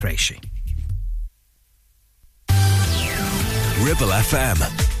Qureshi. Ribble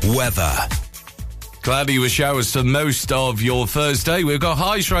FM weather. Cloudy with showers for most of your Thursday. We've got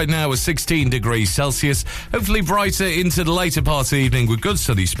highs right now of 16 degrees Celsius. Hopefully brighter into the later part of the evening with good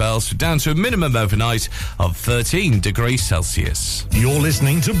sunny spells, down to a minimum overnight of 13 degrees Celsius. You're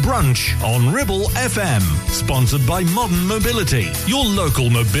listening to Brunch on Ribble FM, sponsored by Modern Mobility, your local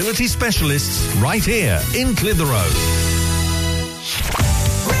mobility specialists right here in Clitheroe.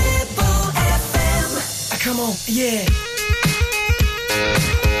 Ribble FM. Come on, yeah.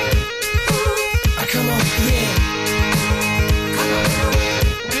 Come on, yeah. Come on.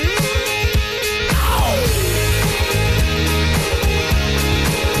 Oh.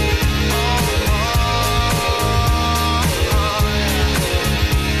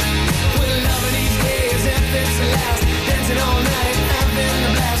 We're loving these days, if it's the last, dancing all night, having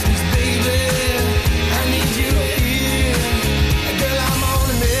a blast, 'cause baby, I need you here. Girl, I'm on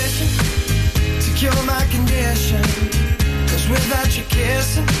a mission to cure my condition, 'cause without you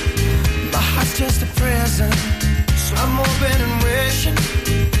kissing, my heart's just a present, so I'm hoping and wishing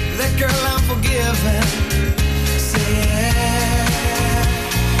that girl I'm forgiven. Say yeah,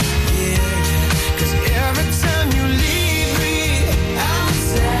 yeah, 'cause every time you leave me, I'm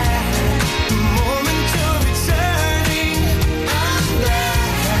sad. The moment you're returning, I'm glad.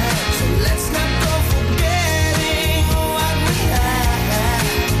 So let's not go forgetting what we had,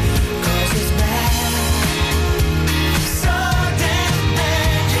 'cause it's bad. So damn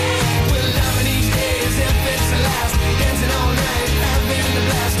bad, yeah. We're loving each day as if it's the last, dancing all night, having a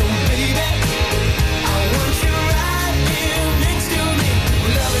blast. Oh baby, I want you right here next to me.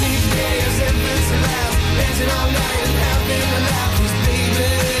 We're loving each day as if it's the last, dancing all night and having a laugh. 'Cause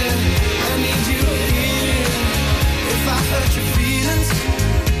baby, I need you here. If I hurt your feelings,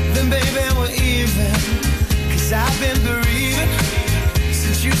 then baby we're even. 'Cause I've been bereaving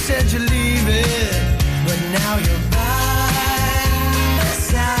since you said you're leaving, but now you're by my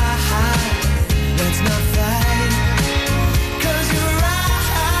side. Let's not fight, 'cause you're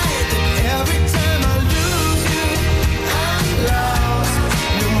right that every time I lose you, I'm lost.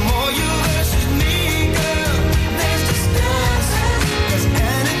 No more you versus me, girl, there's just us. 'Cause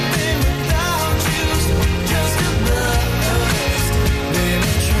anything without you's just a bust.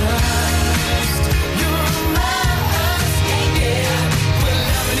 Baby, trust, you're must, yeah. We're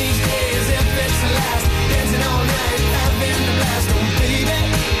loving each day as if it's the last, dancing all night, having a blast. Oh baby,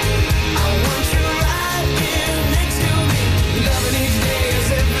 I want you right here next to me. Loving each day as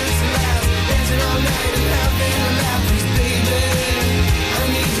if it's the last, dancing all night and having a laugh. 'Cause baby, I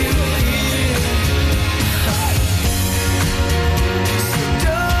need you here. So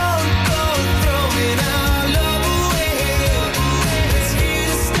don't go throwing our love away. It's here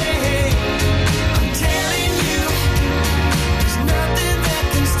to stay. I'm telling you, there's nothing that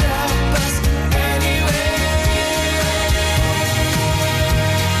can stop us anyway.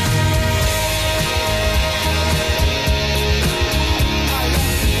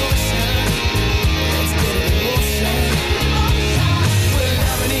 Let's get it in motion. We're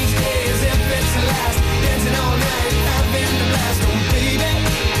loving each day as if it's the last, dancing all night, having a blast. Oh baby,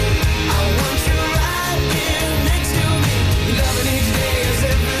 I want you right here next to me. Loving each day as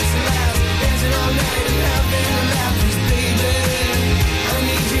if it's the last, dancing all night and having a laugh. 'Cause baby, I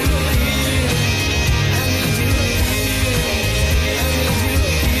need you here. I need you here. I need you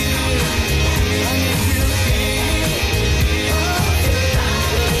here. I need you here. Oh yeah.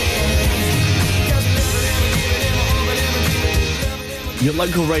 Your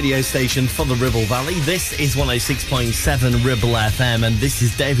local radio station for the Ribble Valley. This is 106.7 Ribble FM, and this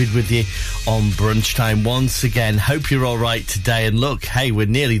is David with you on Brunch Time once again. Hope you're all right today. And look, hey, we're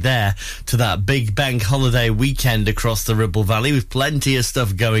nearly there to that big bank holiday weekend across the Ribble Valley with plenty of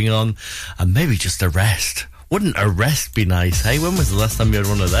stuff going on, and maybe just a rest. Wouldn't a rest be nice, hey? When was the last time you had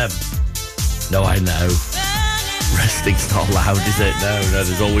one of them? No, I know. Resting's not allowed, is it? No,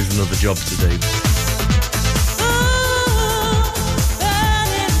 there's always another job to do.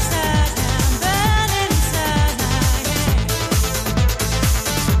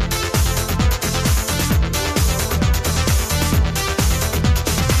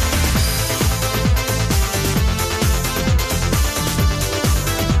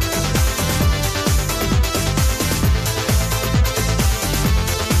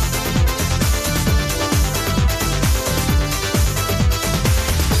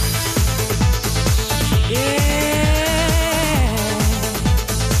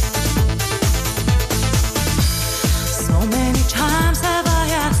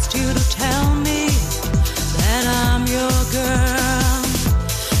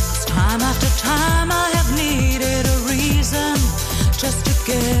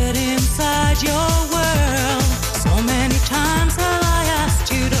 inside your world. So many times have I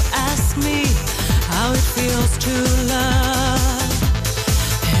asked you to ask me how it feels to love.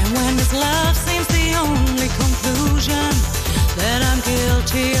 And when this love seems the only conclusion that I'm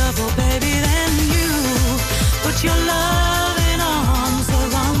guilty of, oh baby, then you put your loving arms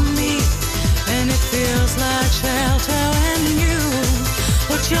around me, and it feels like shelter when you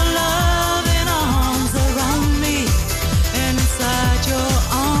put your loving arms around me, and inside your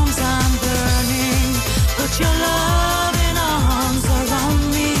arms I'm burning. Put your loving arms around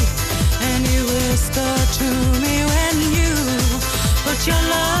me, and you whisper to me when you put your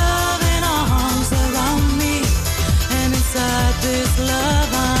loving arms around me, and inside this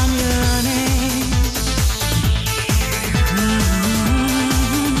love I'm yearning.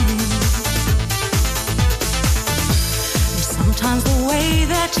 And sometimes the way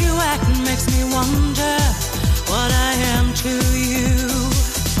that you act makes me wonder what I am to you.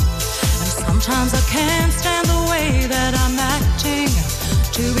 And sometimes I can't stand the way that I'm acting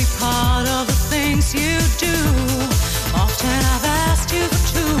to be part of the things you do. Often I've asked you for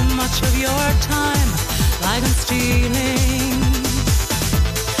too much of your time, like I'm stealing.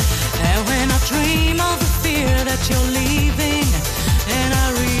 And when I dream of the fear that you're leaving, and I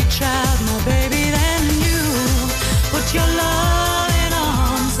reach out, my baby, then you put your loving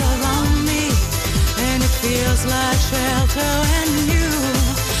arms around me, and it feels like shelter when you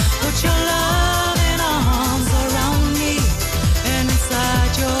put your loving arms around me, and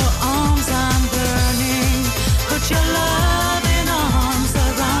inside your arms I'm burning. Put your loving arms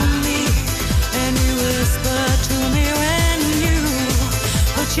around me, and you whisper to me when you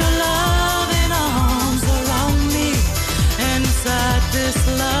put your loving arms around me, and inside this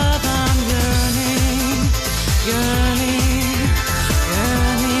love I'm yearning, yearning,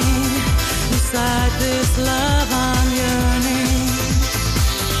 yearning. Inside this love I'm yearning.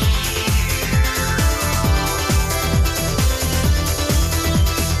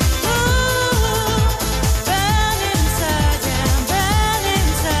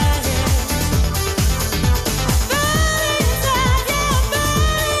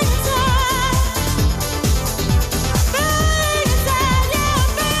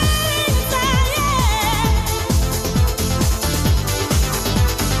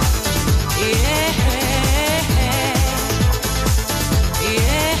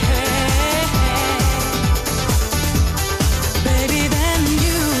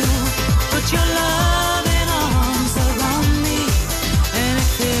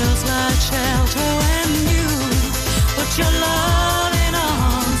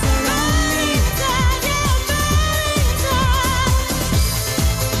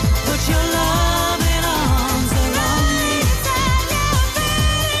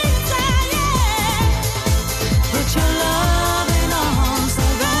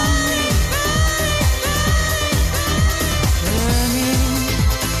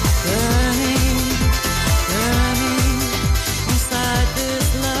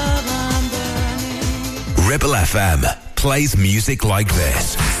 Ribble FM plays music like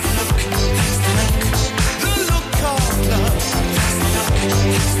this.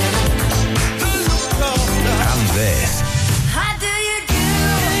 And this. How do you do?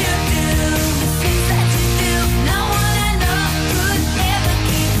 Things that you do, no one I know could ever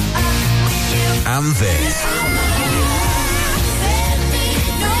keep up with you. And this.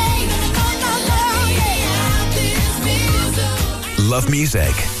 Love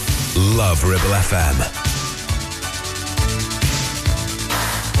music. Love Ribble FM.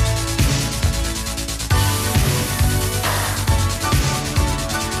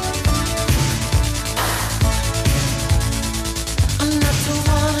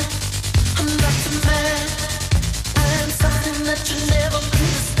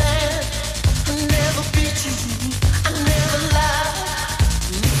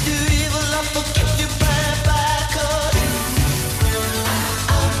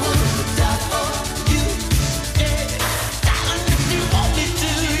 You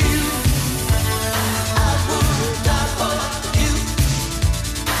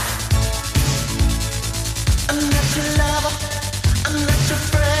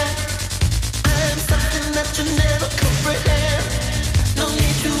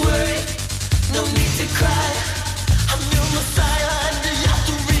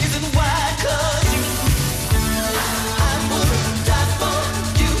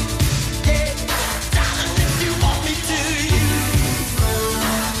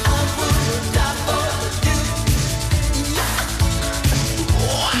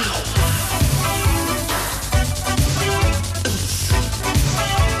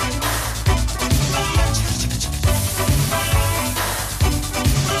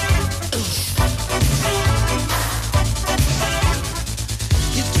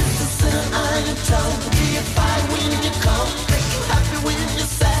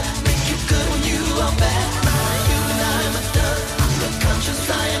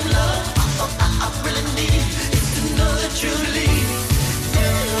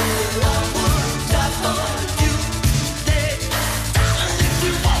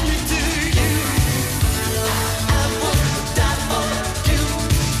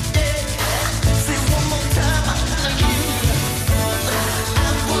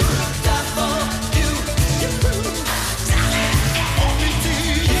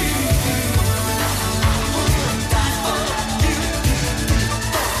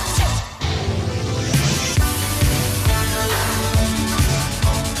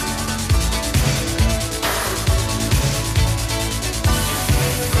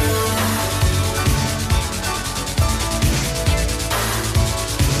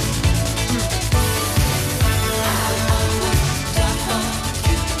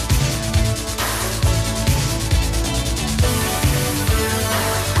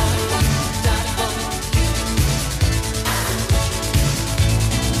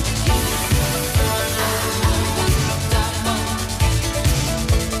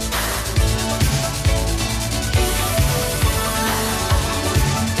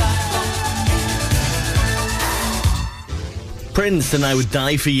Prince and I Would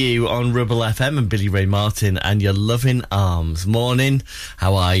Die For You on Ribble FM, and Billy Ray Martin and Your Loving Arms. Morning,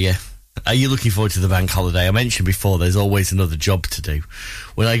 how are you? Are you looking forward to the bank holiday? I mentioned before there's always another job to do.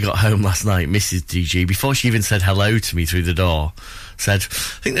 When I got home last night, Mrs. DG, before she even said hello to me through the door, said,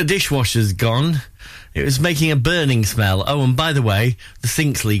 I think the dishwasher's gone. It was making a burning smell. Oh, and by the way, the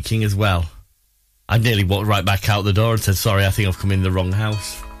sink's leaking as well. I nearly walked right back out the door and said, sorry, I think I've come in the wrong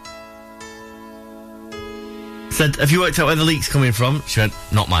house. Said, have you worked out where the leak's coming from? She went,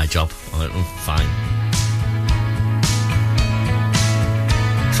 not my job. I went, fine.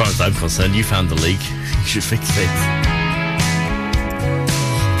 As far as I'm concerned, you found the leak. You should fix it.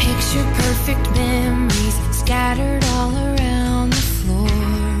 Picture perfect memories scattered all around the floor.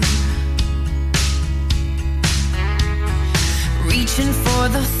 Reaching for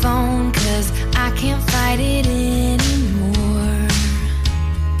the phone 'cause I can't fight it anymore.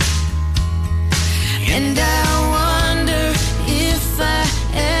 And I wonder if I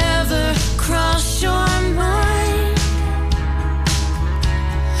ever cross your mind.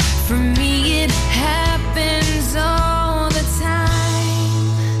 For me it happens all the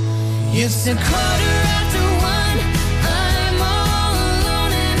time. It's a 1:15. I'm all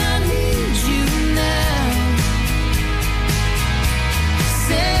alone and I need you now.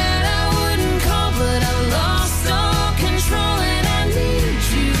 Said I wouldn't call, but I lost all control and I need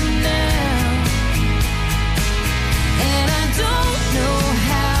you now. And I don't know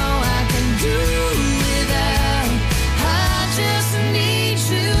how I can do without. I just need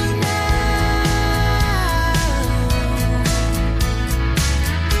you now.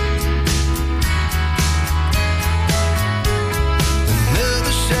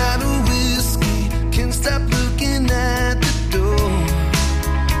 Another shot of whiskey, can't stop looking at the door.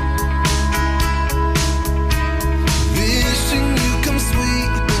 Wishing you come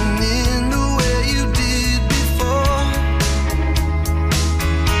sweeping in the way you did before.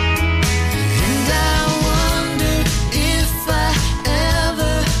 And I wonder if I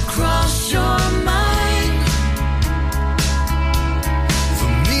ever cross your mind.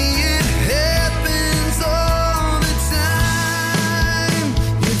 For me it happens all the time.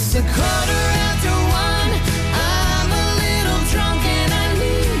 It's a 1:15. I'm a little drunk and I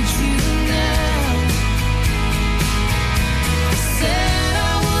need you now. Said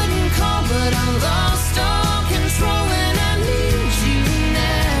I wouldn't call, but I lost all control and I need you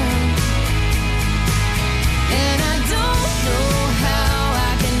now. And I don't know how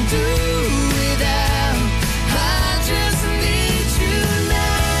I can do without. I just need you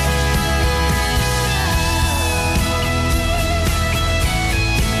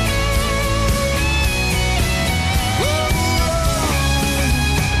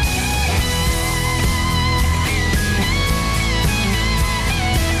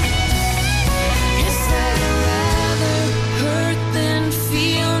Guess I'd rather hurt than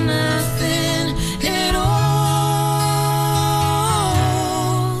feel nothing at all.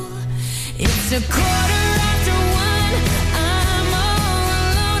 It's a 1:15. I'm all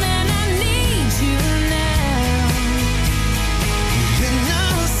alone and I need you now. And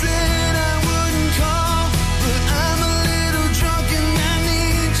I said I wouldn't call, but I'm a little drunk and I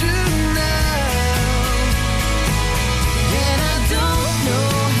need you now. And I don't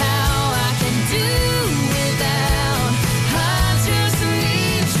know how I can do without. I just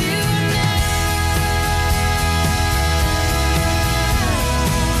need you now.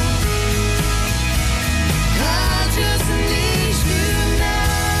 I just need you now.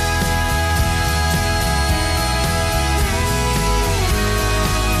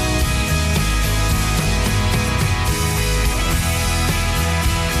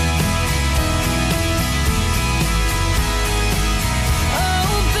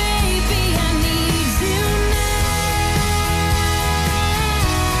 Oh baby, I need you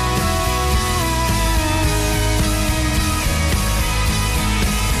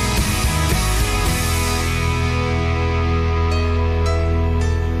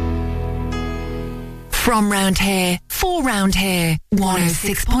From round here, for round here,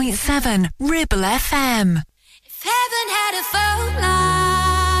 106.7 Ribble FM. If heaven had a phone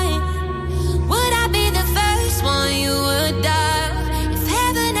line, would I be the first one you would dial? If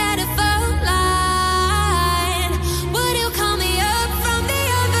heaven had a phone line, would you call me up from the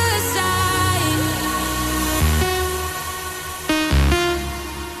other side?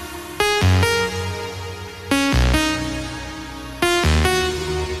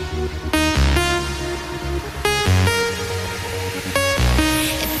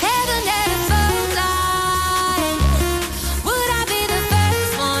 If heaven had a phone line, would I be the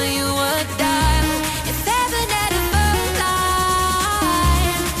first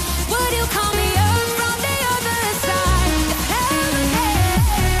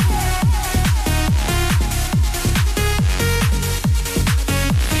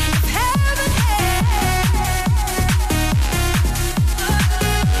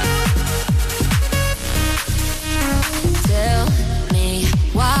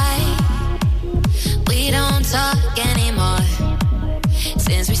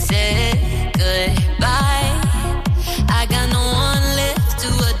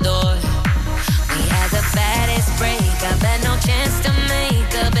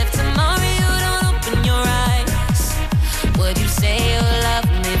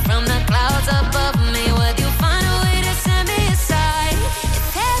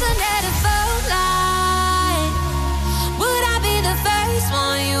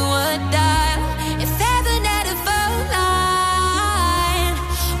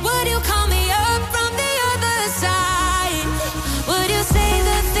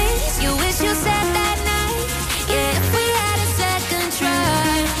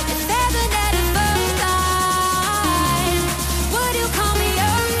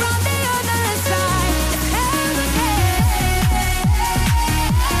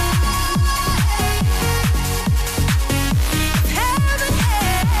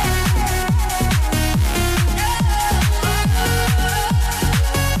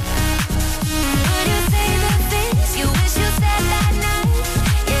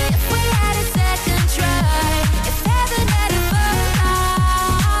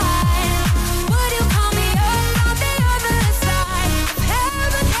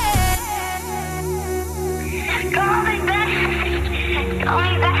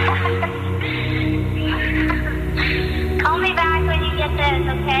says,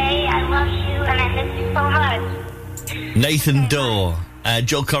 okay? I love you and I miss you so much. Nathan Dorr.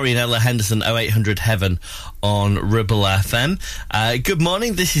 Joel Corey and Ella Henderson, 0800 Heaven on Ribble FM. Good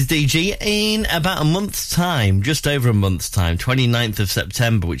morning, this is DG. In about a month's time, just over a month's time, 29th of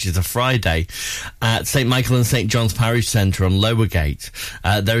September, which is a Friday, at St Michael and St John's Parish Centre on Lowergate,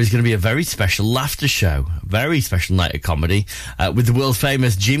 there is going to be a very special laughter show, very special night of comedy, with the world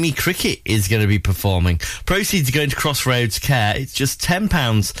famous Jimmy Cricket is going to be performing. Proceeds are going to Crossroads Care. It's just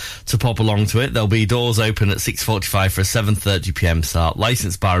 £10 to pop along to it. There'll be doors open at 6:45 for a 7:30pm start.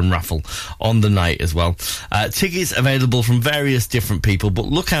 Licensed bar and raffle on the night as well. Tickets available from various different people, but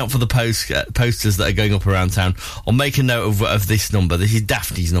look out for the posters that are going up around town, or make a note of this number. This is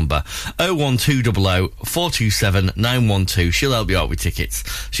Daphne's number, 01200 427 912. She'll help you out with tickets.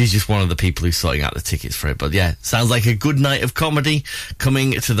 She's just one of the people who's sorting out the tickets for it. But yeah, sounds like a good night of comedy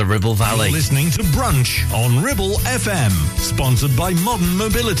coming to the Ribble Valley. You're listening to Brunch on Ribble FM, sponsored by Modern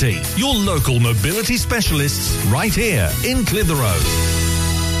Mobility, your local mobility specialists right here in Clitheroe.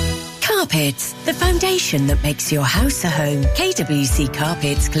 Carpets, the foundation that makes your house a home. KWC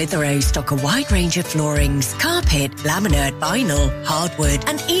Carpets Clitheroe stock a wide range of floorings, carpet, laminate, vinyl, hardwood,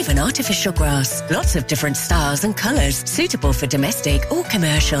 and even artificial grass. Lots of different styles and colours, suitable for domestic or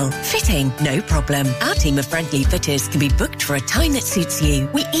commercial. Fitting, no problem. Our team of friendly fitters can be booked for a time that suits you.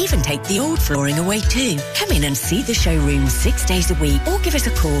 We even take the old flooring away too. Come in and see the showroom 6 days a week, or give us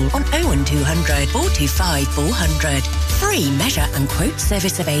a call on 01200 425 400. Free measure and quote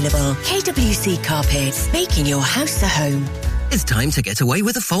service available. KWC Carpets, making your house a home. It's time to get away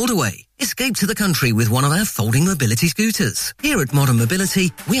with a foldaway. Escape to the country with one of our folding mobility scooters. Here at Modern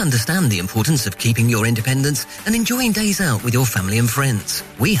Mobility, we understand the importance of keeping your independence and enjoying days out with your family and friends.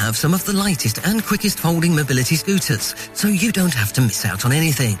 We have some of the lightest and quickest folding mobility scooters, so you don't have to miss out on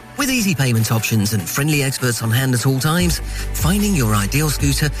anything. With easy payment options and friendly experts on hand at all times, finding your ideal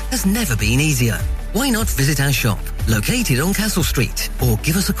scooter has never been easier. Why not visit our shop, located on Castle Street, or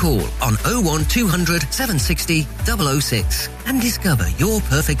give us a call on 01200 760 006 and discover your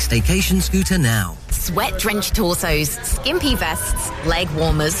perfect staycation scooter now. Sweat-drenched torsos, skimpy vests, leg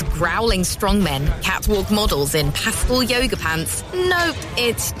warmers, growling strongmen, catwalk models in pastel yoga pants. Nope,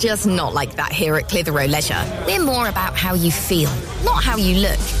 it's just not like that here at Clitheroe Leisure. We're more about how you feel, not how you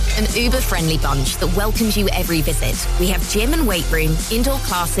look. An uber-friendly bunch that welcomes you every visit. We have gym and weight room, indoor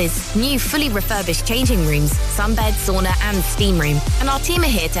classes, new fully refurbished changing rooms, sunbed, sauna and steam room. And our team are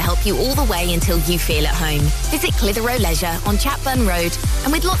here to help you all the way until you feel at home. Visit Clitheroe Leisure on Chatburn Road,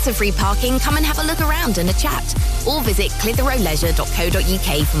 and with lots of free parking, come and have a look around and a chat. Or visit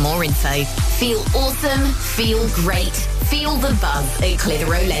clitheroeleisure.co.uk for more info. Feel awesome, feel great, feel the buzz at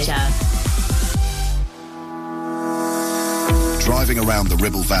Clitheroe Leisure. Driving around the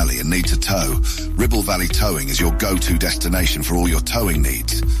Ribble Valley and need to tow? Ribble Valley Towing is your go-to destination for all your towing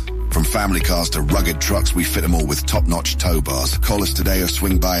needs. From family cars to rugged trucks, we fit them all with top-notch tow bars. Call us today or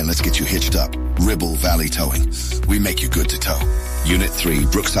swing by and let's get you hitched up. Ribble Valley Towing. We make you good to tow. Unit 3,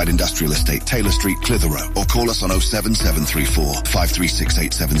 Brookside Industrial Estate, Taylor Street, Clitheroe. Or call us on 07734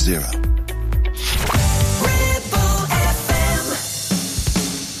 536870.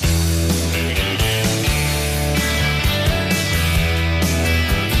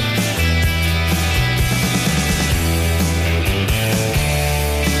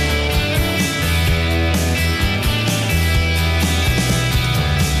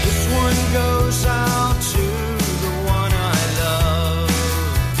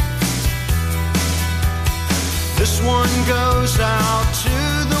 Goes out to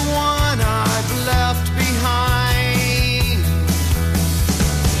the one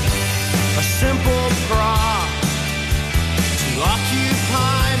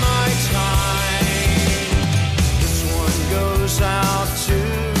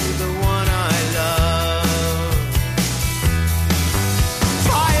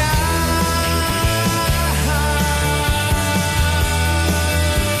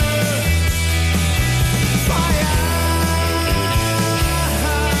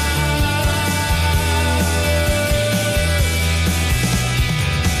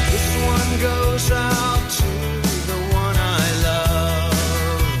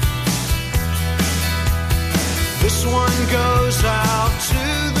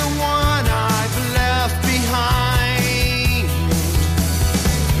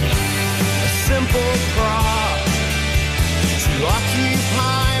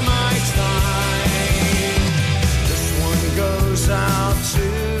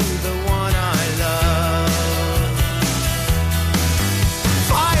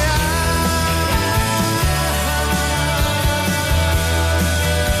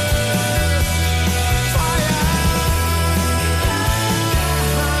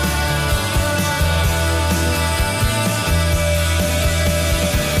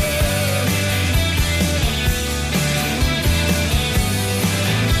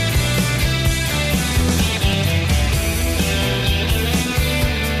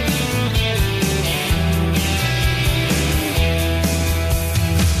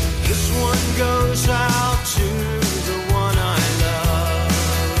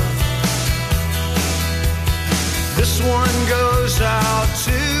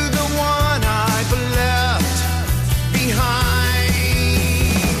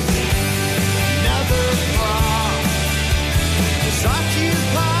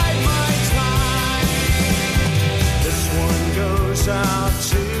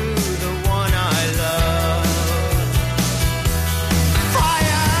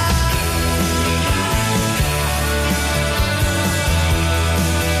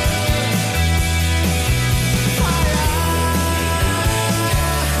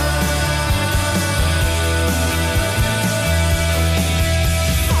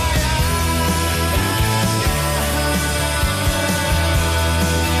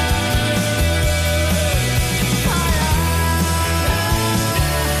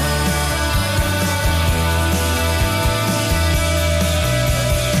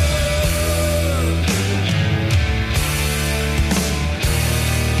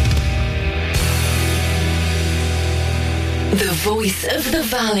voice of the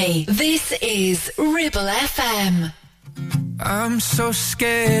valley. This is Ribble FM. I'm so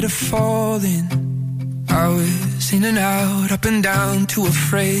scared of falling. I was in and out, up and down, too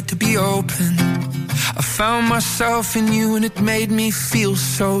afraid to be open. I found myself in you and it made me feel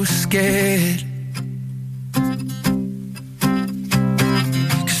so scared.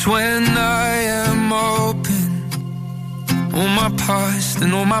 'Cause when I am open, all my past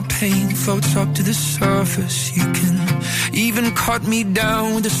and all my pain floats up to the surface. You can even cut me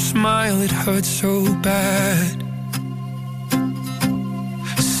down with a smile, it hurts so bad.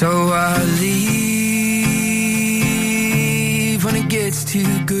 So I leave when it gets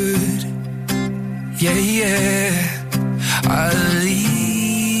too good. Yeah, yeah. I leave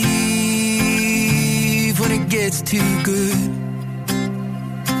when it gets too good.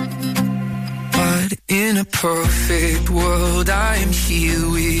 But in a perfect world, I am here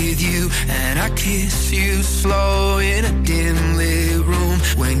with you, and I kiss you slow in a dim lit room.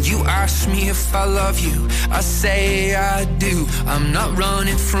 When you ask me if I love you, I say I do. I'm not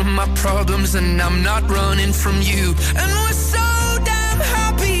running from my problems, and I'm not running from you. And we're so damn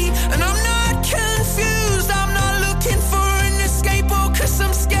happy, and I'm not confused. I'm not looking for an escape, oh, 'cause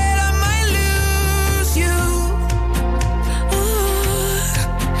I'm scared I might lose you. Ooh,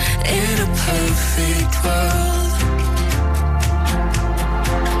 in a perfect world.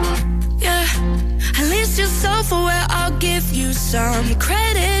 Yeah, at least you're self-aware, I'll give you some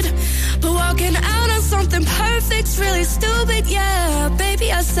credit. But walking out on something perfect's really stupid, yeah, baby,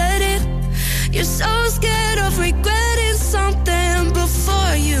 I said it. You're so scared of regretting something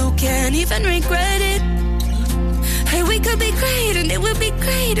before you can even regret it. Hey, we could be great, and it would be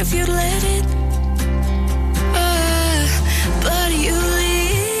great if you'd let it. But you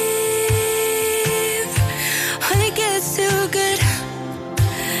leave when it gets too good.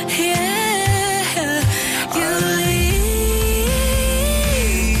 Yeah, you leave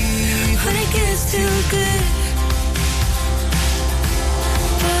when it gets too good.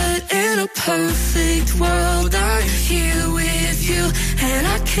 But in a perfect world, I'm here with you, and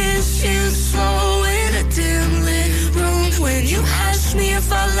I kiss you slow in a dim lit room. When you ask me if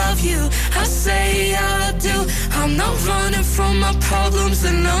I love you, I say I do. I'm not running from my problems,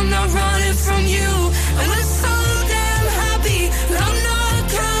 and I'm not running from you. And we're so damn happy, and I'm not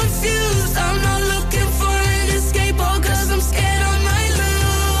confused. I'm not looking for an escape, oh, 'cause I'm scared I might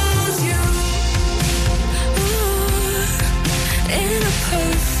lose you. Ooh, in a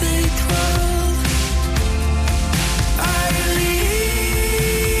perfect world, I leave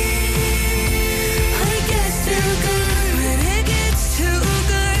when it gets too good. When it gets too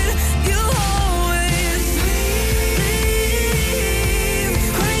good, you always leave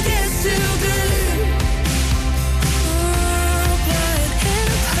when it gets too good. Oh, but in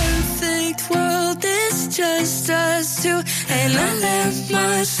a perfect world, it's just us two, and I let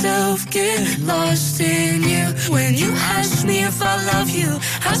myself get lost in you. When you ask me if I love you,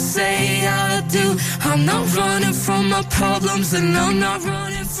 I say I do. I'm not running from my problems, and I'm not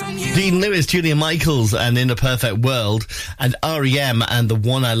running from you. Dean Lewis, Julia Michaels, and In a Perfect World, and R.E.M. and the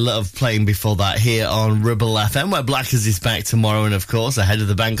one I love playing before that here on Ribble FM, where Blackers is back tomorrow, and of course ahead of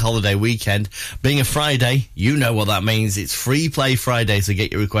the bank holiday weekend. Being a Friday, you know what that means. It's Free Play Friday, so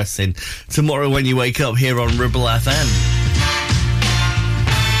get your requests in tomorrow when you wake up here on Ribble FM.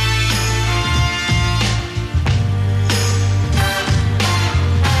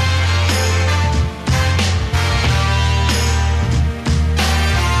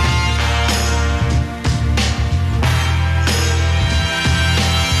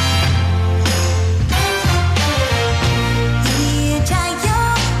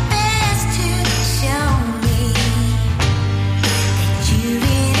 You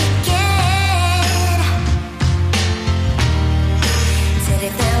really get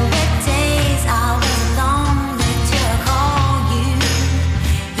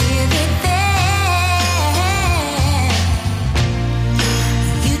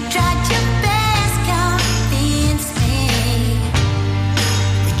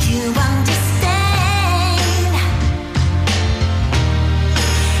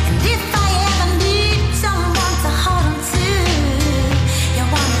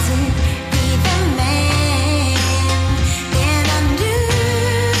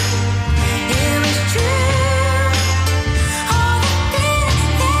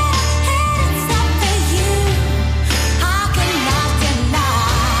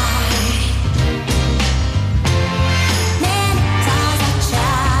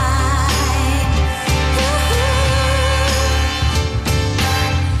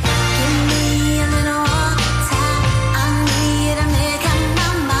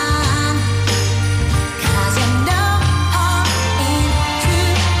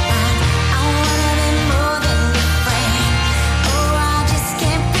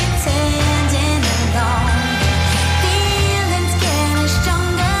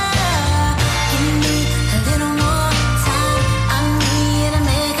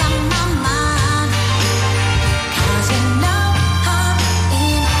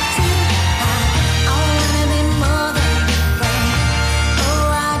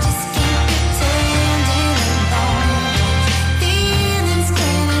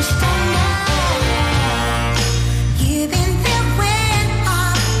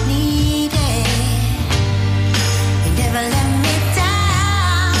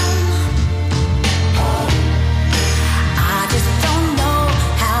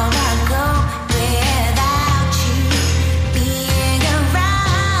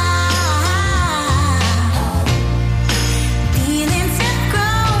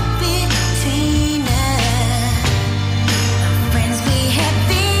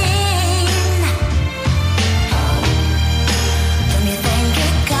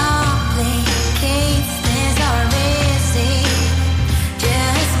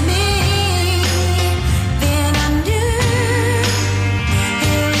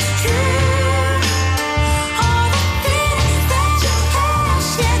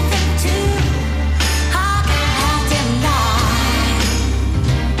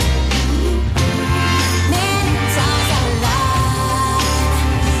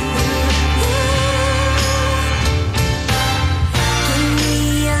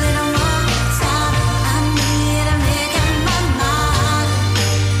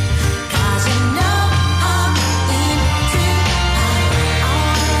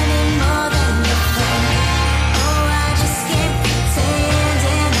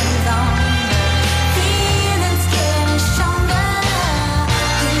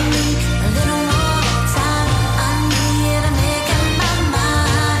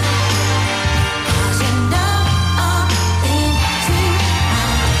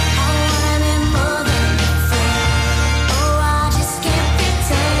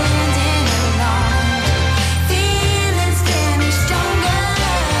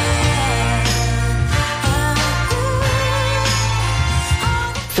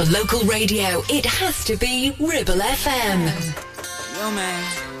For local radio, it has to be Ribble FM. Yo, man.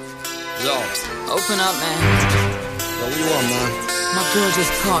 Yo. Open up, man. Yo, what you want, man? My girl just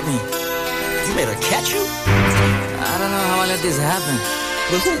caught me. You made her catch you? I don't know how I let this happen.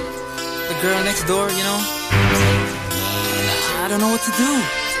 With who? The girl next door, you know? I don't know what to do.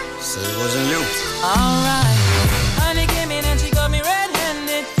 So it wasn't you. Alright. Honey came in and she got me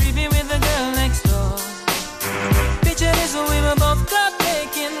red-handed, creepy with the girl next door. Picture this when we were both caught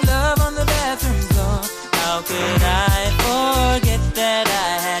making love on the bathroom floor. How could I forget that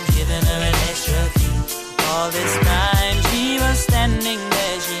I had given her an extra key? All this time she was standing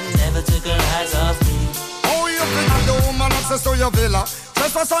there, she never took her eyes off me. Oh, you think the woman access to your villa?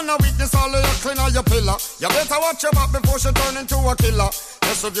 Trespass on a weakness, all of your clean on your pillar. You better watch your back before she turn into a killer.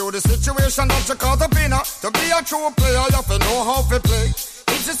 Just review the situation that you call the winner. To be a true player, you have to know how to play.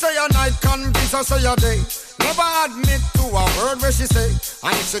 If she say a night, convince her say a day. Never admit to a word where she say.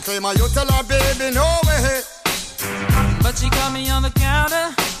 And if she claim her, you tell her, baby, no way. But she caught me on the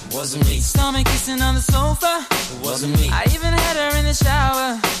counter. Wasn't me. Saw me kissing on the sofa. Wasn't me. I even had her in the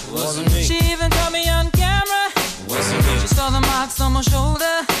shower. Wasn't me. She even caught me on camera. Wasn't me. She saw the marks on my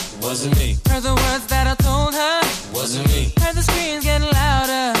shoulder. Wasn't me. Heard the words that I told her. Wasn't me. Heard the screams getting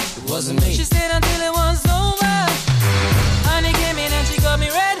louder. Wasn't me. She stayed until it was over. Honey came in and she got me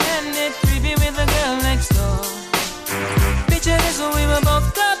red-handed, creepy with the girl next door. Picture this when we were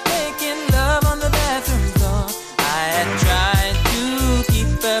both caught making love on the bathroom floor. I had tried to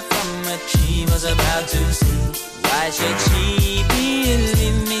keep her from what she was about to see. Why should she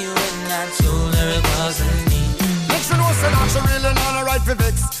believe me when I told her it wasn't me? Make sure no say that she really not a right for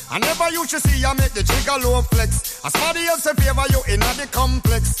vex. I never used to see you make the jigger low flex. As somebody else in favor you in the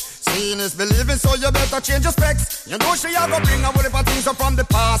complex. Seeing is believing, so you better change your specs. You know she a go bring a whole things up from the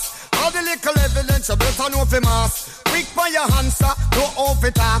past. All the little evidence you better know for mass. Quick for your answer, no off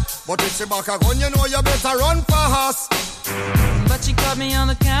it up. But if she back a gun, you know you better run fast. But she caught me on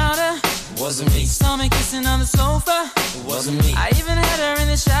the counter. Wasn't me. Saw me kissing on the sofa. Wasn't me. I even had her in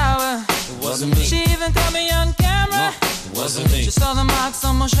the shower. Wasn't me. She even caught me on camera. Wasn't me. She saw the marks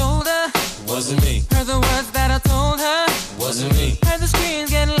on my shoulder. Wasn't me. Heard the words that I told her. Wasn't me. Heard the screams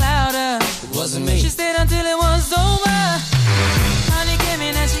getting louder. Wasn't me. She stayed until it was over. Honey came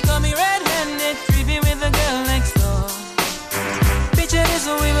in and she caught me red-handed, creepy with the girl next door. Picture this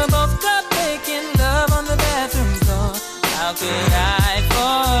when we were both caught making love on the bathroom floor. How could I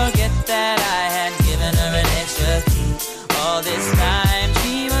forget that I had given her an extra key? All this time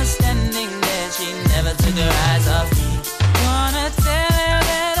she was standing there, she never took her eyes off me. Wanna tell her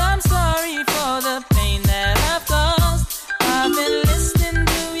that I'm sorry for the pain that I've caused. I've been listening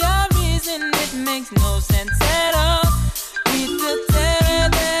to your reason, it makes no sense at all. Need to tell her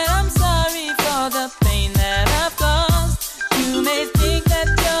that I'm sorry for the pain that I've caused. You may think that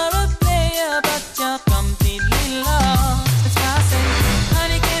you're a player, but you're completely lost. That's why I say,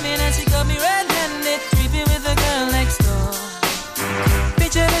 honey came in and she got me red-handed, creepy with the girl next door.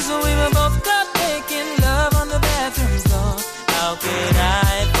 Picture this when we were both caught making love on the bathroom floor. How could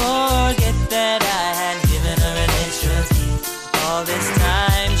I forget that I had given her an extra key? All this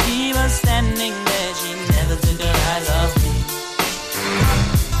time she was standing there, she never took her eyes off me.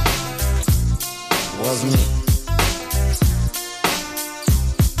 Wasn't me.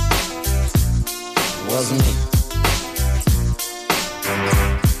 Wasn't me.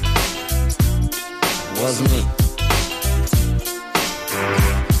 Wasn't me.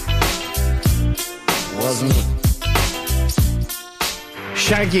 Wasn't me.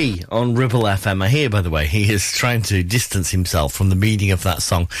 Shaggy on Ribble FM. I hear, by the way, he is trying to distance himself from the meaning of that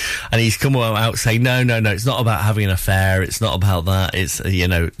song. And he's come out saying, no, it's not about having an affair. It's not about that. It's,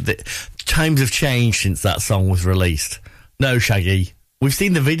 the times have changed since that song was released. No, Shaggy. We've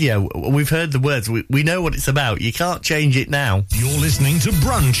seen the video. We've heard the words. We know what it's about. You can't change it now. You're listening to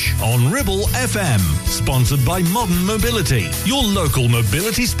Brunch on Ribble FM. Sponsored by Modern Mobility. Your local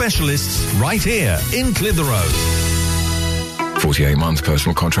mobility specialists right here in Clitheroe. 48 months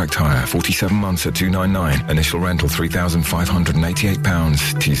personal contract hire, 47 months at $299. Initial rental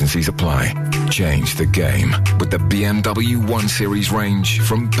 £3,588. T's and C's apply. Change the game with the BMW 1 Series range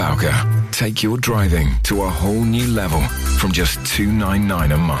from Bowker. Take your driving to a whole new level from just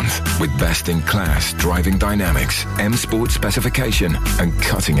 $299 a month with best-in-class driving dynamics, M Sport specification and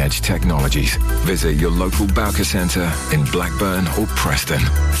cutting-edge technologies. Visit your local Bowker centre in Blackburn or Preston.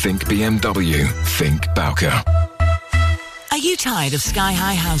 Think BMW, think Bowker. Are you tired of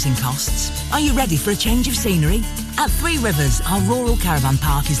sky-high housing costs? Are you ready for a change of scenery? At Three Rivers, our rural caravan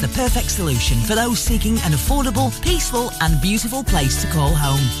park is the perfect solution for those seeking an affordable, peaceful and beautiful place to call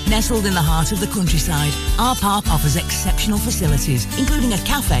home. Nestled in the heart of the countryside, our park offers exceptional facilities, including a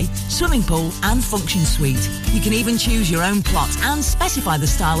cafe, swimming pool and function suite. You can even choose your own plot and specify the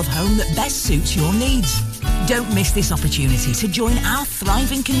style of home that best suits your needs. Don't miss this opportunity to join our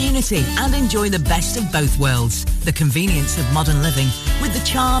thriving community and enjoy the best of both worlds, the convenience of modern living with the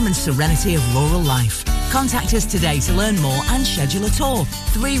charm and serenity of rural life. Contact us today to learn more and schedule a tour.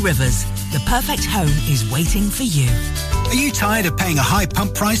 Three Rivers, the perfect home is waiting for you. Are you tired of paying a high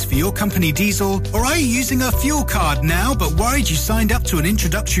pump price for your company diesel? Or are you using a fuel card now but worried you signed up to an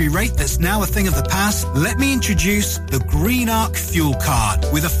introductory rate that's now a thing of the past? Let me introduce the Green Arc Fuel Card.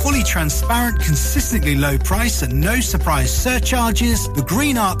 With a fully transparent, consistently low price and no surprise surcharges, the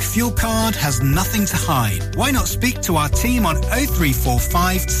Green Arc Fuel Card has nothing to hide. Why not speak to our team on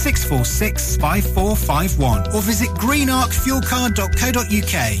 0345 646 5451 or visit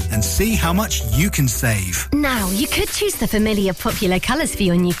greenarcfuelcard.co.uk and see how much you can save. Now, you could choose the familiar popular colours for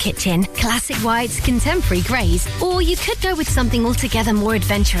your new kitchen. Classic whites, contemporary greys, or you could go with something altogether more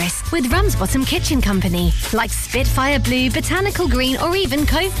adventurous with Ramsbottom Kitchen Company, like Spitfire Blue, Botanical Green or even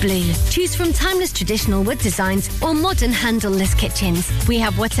Cove Blue. Choose from timeless traditional wood designs or modern handleless kitchens. We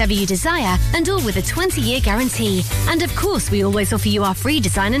have whatever you desire and all with a 20-year guarantee. And of course, we always offer you our free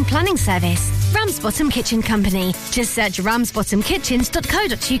design and planning service. Ramsbottom Kitchen Company. Just search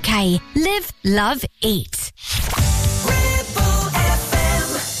ramsbottomkitchens.co.uk. Live, love, eat.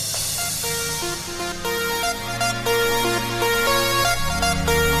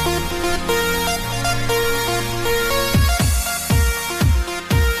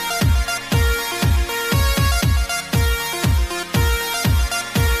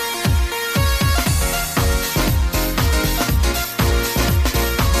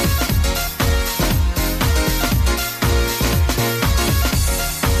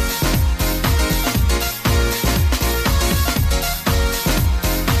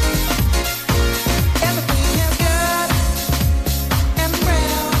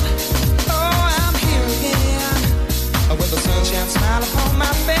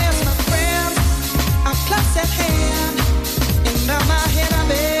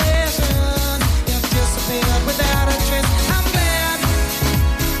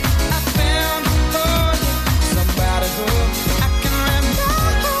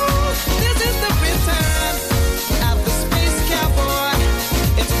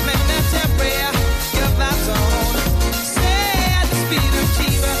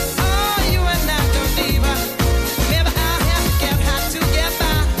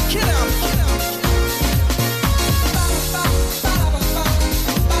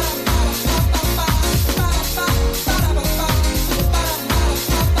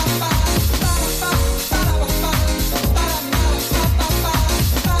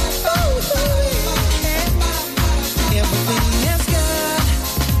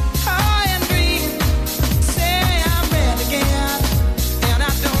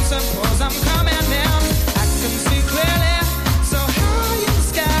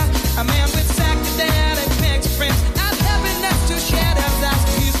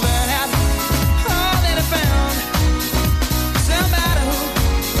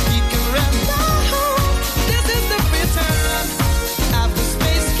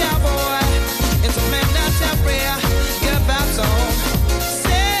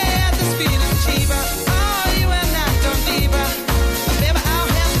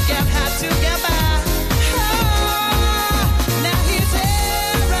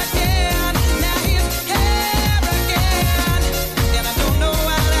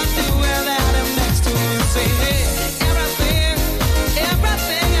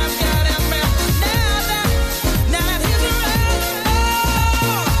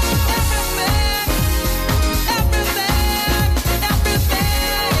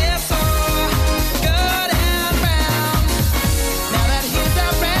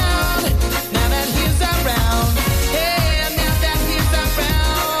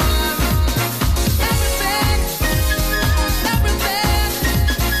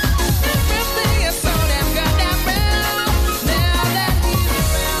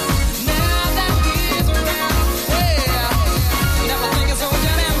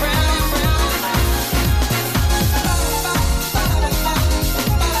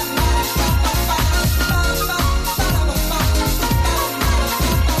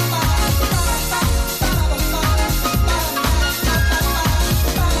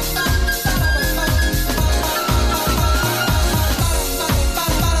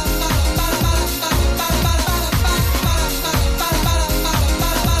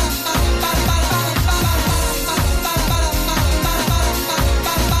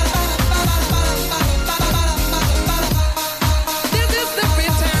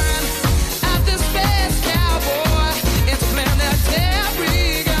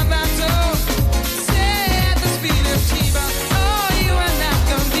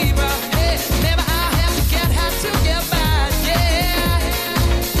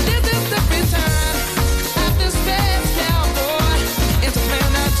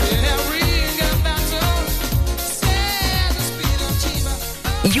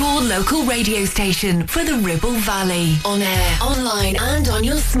 local radio station for the Ribble Valley. On air, online and on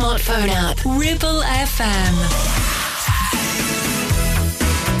your smartphone app. Ribble FM.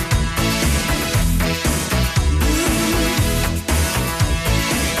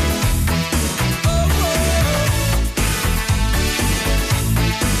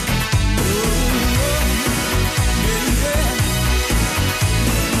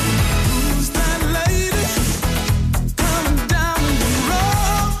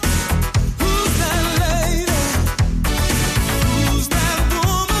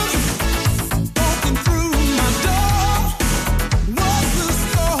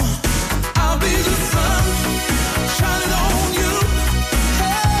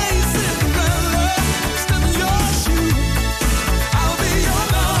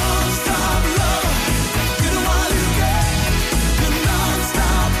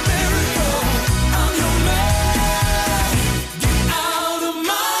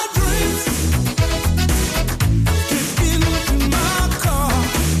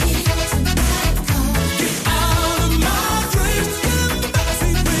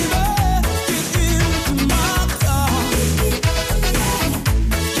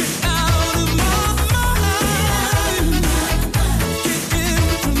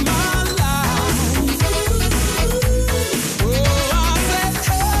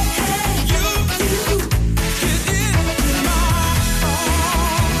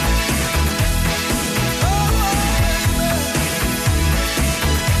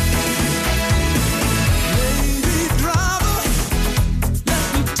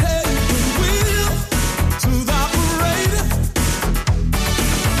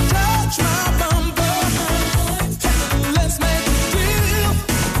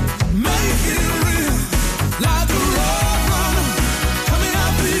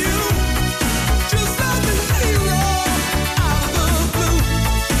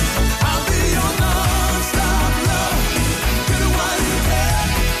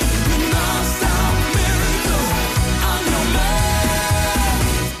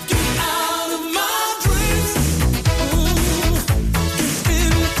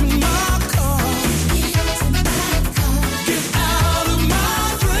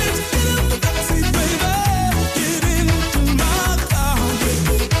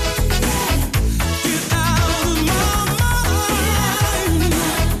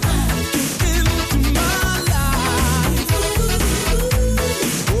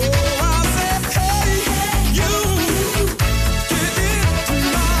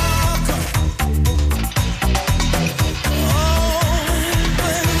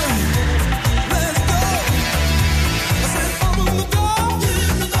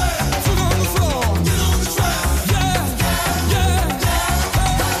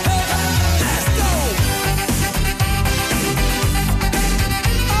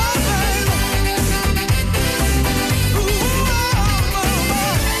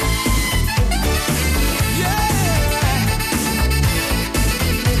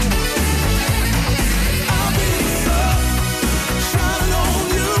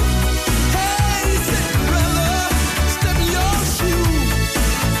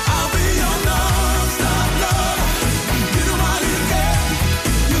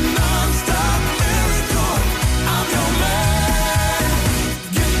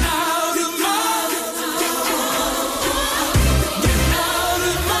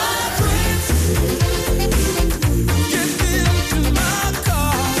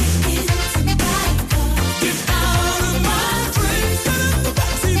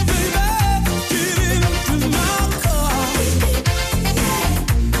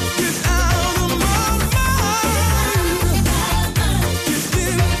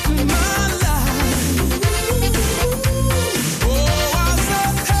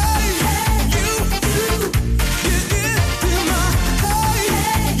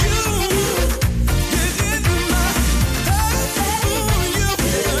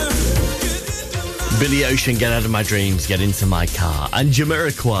 Billy Ocean, Get Out of My Dreams, Get Into My Car, and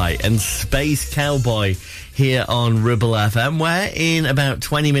Jamiroquai and Space Cowboy here on Ribble FM, where in about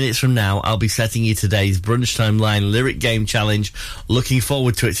 20 minutes from now I'll be setting you today's Brunchtime Line Lyric Game Challenge. Looking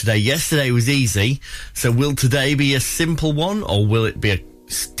forward to it today. Yesterday was easy, so will today be a simple one or will it be a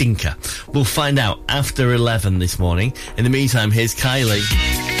stinker? We'll find out after 11 this morning. In the meantime, here's Kylie.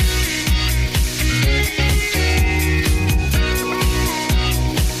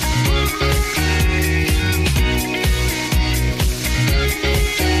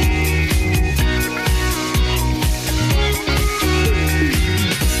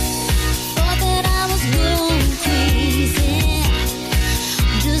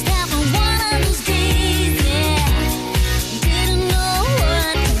 Do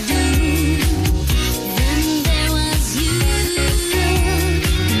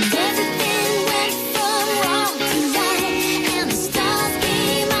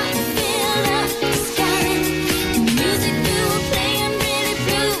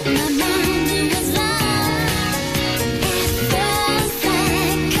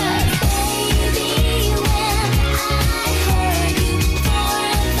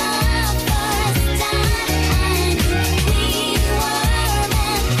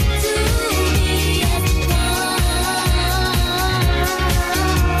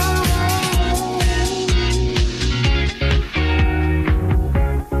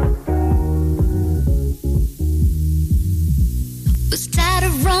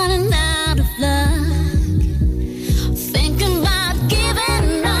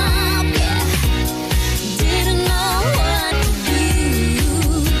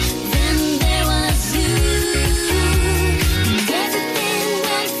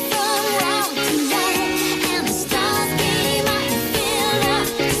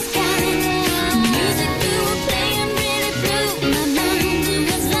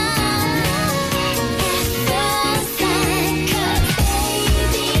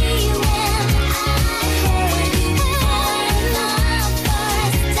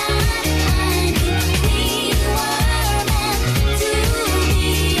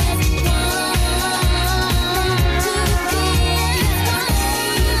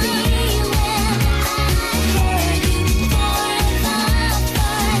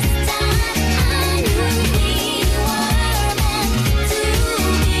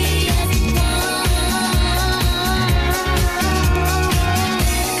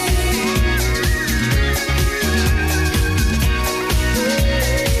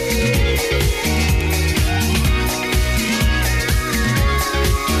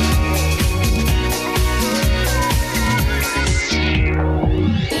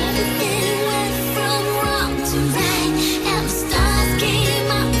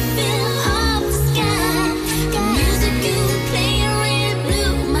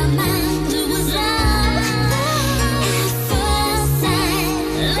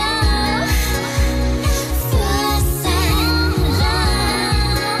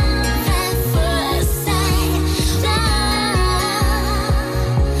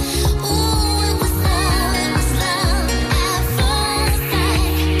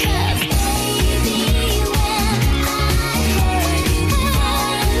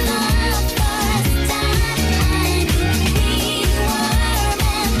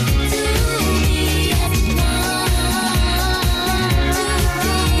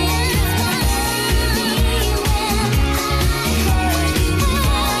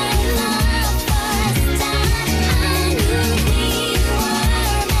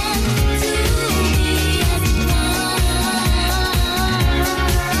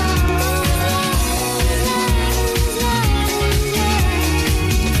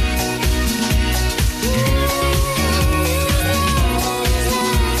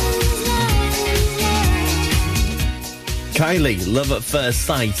Riley, Love at First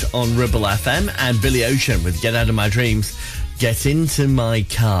Sight on Ribble FM, and Billy Ocean with Get Out of My Dreams, Get Into My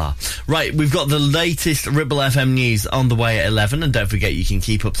Car. Right, we've got the latest Ribble FM news on the way at 11, and don't forget you can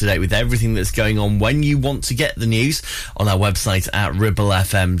keep up to date with everything that's going on when you want to get the news on our website at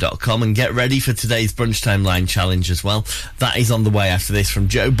ribblefm.com, and get ready for today's Brunch Time Line Challenge as well. That is on the way after this from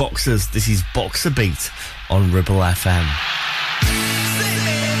Joe Boxers. This is Boxer Beat on Ribble FM.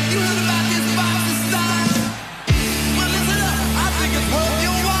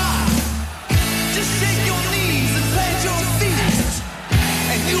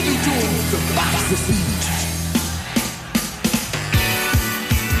 The beat.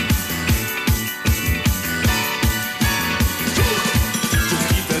 Just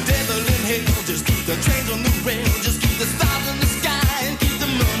keep the devil in hell, just keep the trains on the rail, just keep the stars in the sky and keep the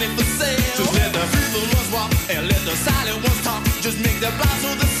money for sale. Just let the fearful ones walk and let the silent ones talk. Just make the blind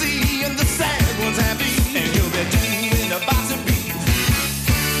so the sea and the sad ones happy. And you'll be doing the boxer beat.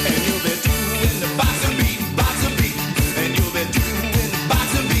 And you'll be doing the boxer beat, boxer beat. And you'll be doing the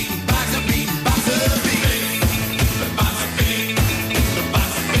boxer beat, boxer beat.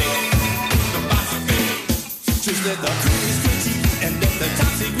 Just let the cookies critique and let the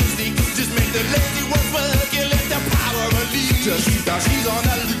toxic critique. Just make the lazy ones work and let the power release. Just keep the sheets on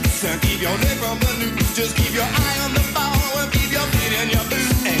the loose and keep your neck from the noose. Just keep your eye on the ball and keep your feet in your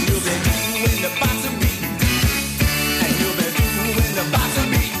boots. And you'll be doing the boxer beat. And you'll be doing the boxer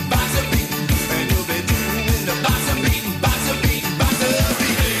beat, boxer beat. And you'll be doing the boxer beat, boxer beat, boxer beat.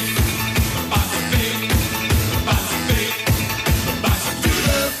 The boxer beat, the boxer beat, the boxer do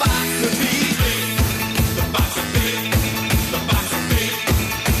the boxer beat.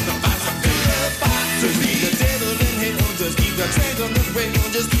 Trains on the rail,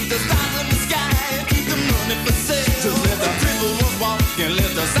 just keep the stars in the sky and keep the money for sale. Just let the crippled ones walk and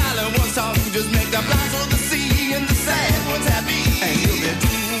let the silent ones talk. Just make the blind on the sea and the sad ones happy. And you'll be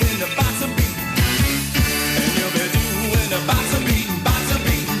doing the boxer beat. And you'll be doing the boxer beat, boxer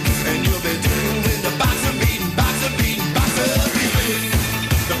beat. And you'll be doing the boxer beat, boxer beat, boxer beat.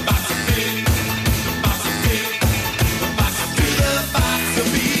 The boxer beat, the boxer beat, the boxer do the boxer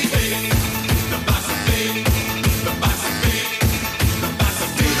beat. The boxer beat, the boxer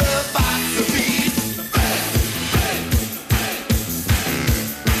beat.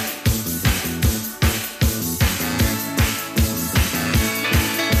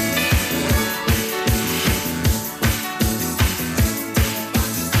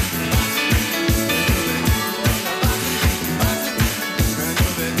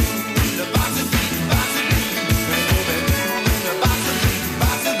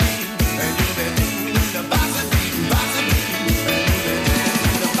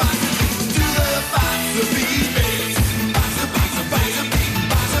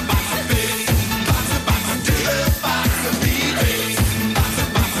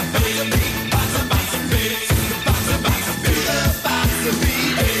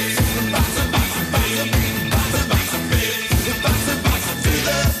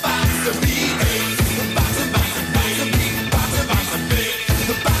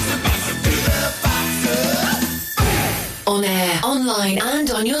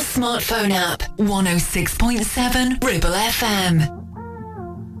 Smartphone app 106.7 Ribble FM.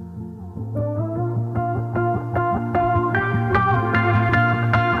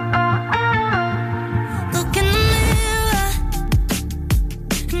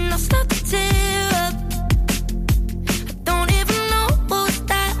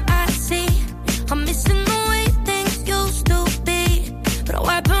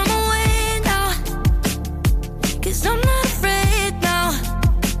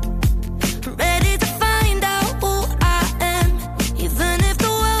 Ready to find out who I am.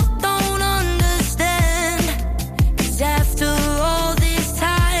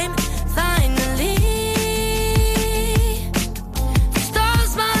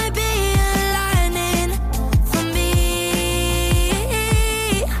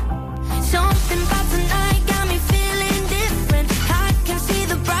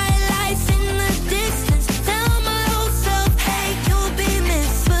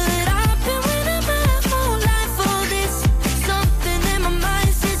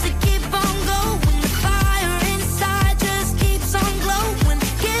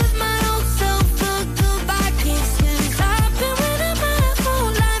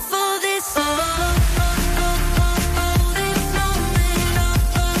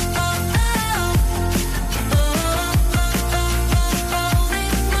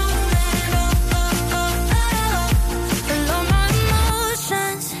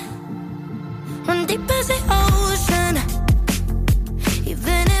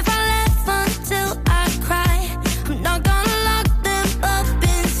 Even if I laugh until I cry, I'm not gonna lie.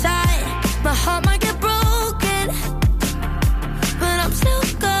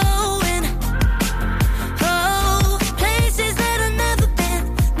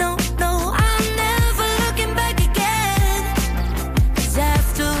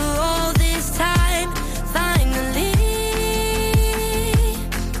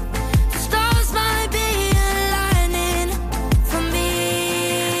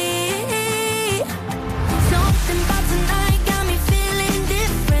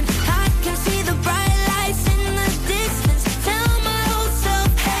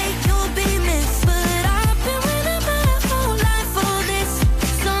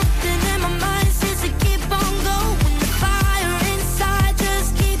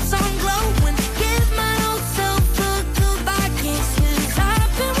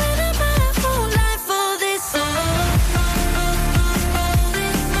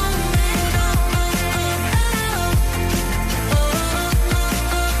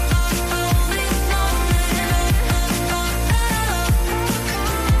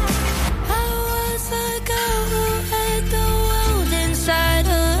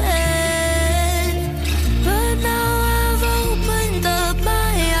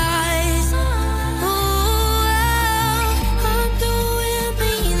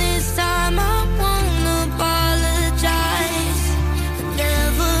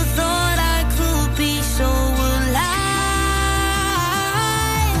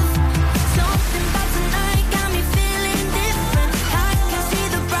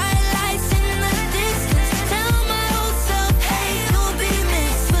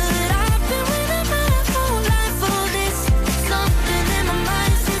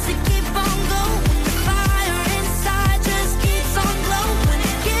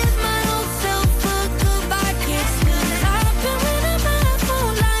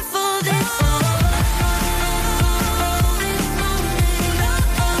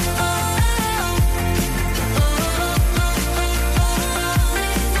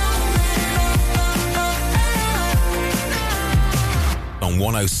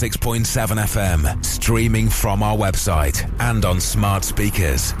 106.7 FM, streaming from our website and on smart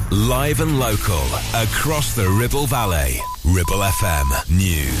speakers. Live and local, across the Ribble Valley. Ribble FM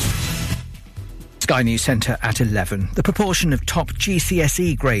News. Sky News Centre at 11. The proportion of top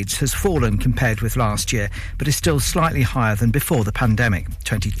GCSE grades has fallen compared with last year, but is still slightly higher than before the pandemic.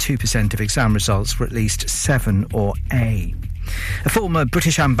 22% of exam results were at least 7 or A. A former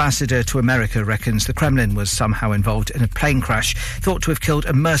British ambassador to America reckons the Kremlin was somehow involved in a plane crash thought to have killed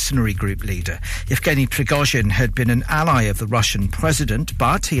a mercenary group leader. Yevgeny Prigozhin had been an ally of the Russian president,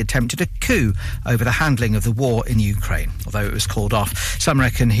 but he attempted a coup over the handling of the war in Ukraine. Although it was called off, some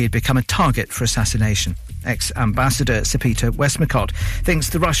reckon he had become a target for assassination. Ex-ambassador Sir Peter Westmacott thinks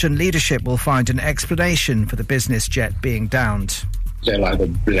the Russian leadership will find an explanation for the business jet being downed. They'll either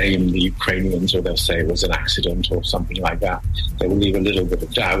blame the Ukrainians or they'll say it was an accident or something like that. They will leave a little bit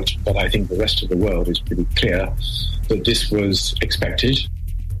of doubt, but I think the rest of the world is pretty clear that this was expected.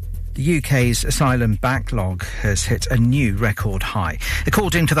 The UK's asylum backlog has hit a new record high.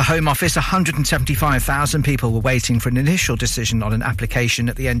 According to the Home Office, 175,000 people were waiting for an initial decision on an application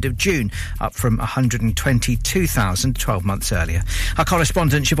at the end of June, up from 122,000 12 months earlier. Our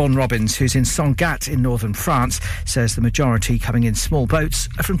correspondent Siobhan Robbins, who's in Sangatte in northern France, says the majority coming in small boats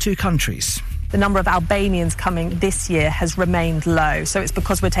are from two countries. The number of Albanians coming this year has remained low. So it's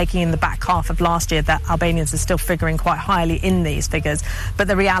because we're taking in the back half of last year that Albanians are still figuring quite highly in these figures. But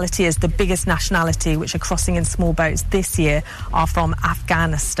the reality is the biggest nationality which are crossing in small boats this year are from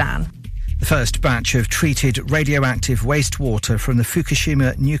Afghanistan. The first batch of treated radioactive wastewater from the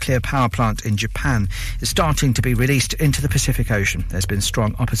Fukushima nuclear power plant in Japan is starting to be released into the Pacific Ocean. There's been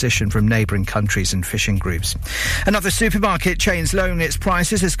strong opposition from neighbouring countries and fishing groups. Another supermarket chain's lowering its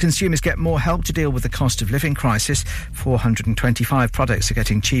prices as consumers get more help to deal with the cost of living crisis. 425 products are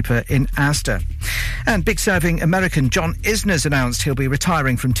getting cheaper in Asda. And big-serving American John Isner's announced he'll be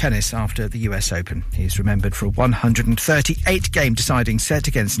retiring from tennis after the US Open. He's remembered for a 138-game deciding set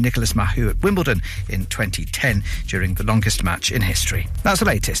against Nicholas Mahut at Wimbledon in 2010 during the longest match in history. That's the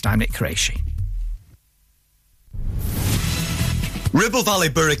latest. I'm Nick Qureshi. Ribble Valley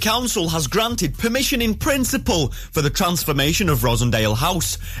Borough Council has granted permission in principle for the transformation of Rosendale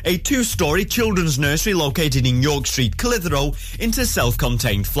House, a two-storey children's nursery located in York Street, Clitheroe, into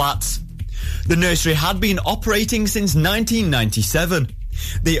self-contained flats. The nursery had been operating since 1997.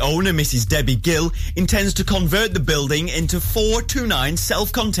 The owner, Mrs. Debbie Gill, intends to convert the building into 429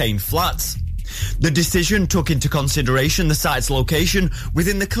 self-contained flats. The decision took into consideration the site's location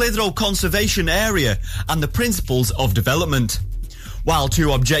within the Clitheroe Conservation Area and the principles of development. While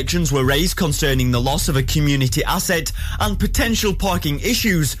two objections were raised concerning the loss of a community asset and potential parking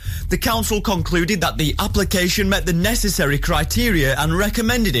issues, the council concluded that the application met the necessary criteria and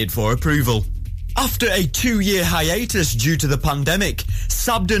recommended it for approval. After a 2-year hiatus due to the pandemic,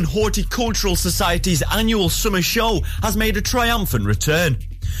 Sabden Horticultural Society's annual summer show has made a triumphant return.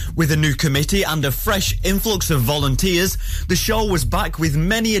 With a new committee and a fresh influx of volunteers, the show was back with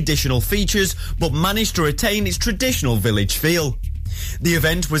many additional features but managed to retain its traditional village feel. The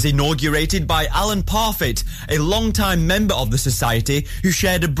event was inaugurated by Alan Parfitt, a long-time member of the society who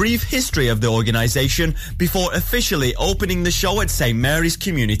shared a brief history of the organisation before officially opening the show at St Mary's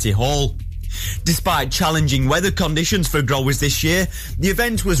Community Hall. Despite challenging weather conditions for growers this year, the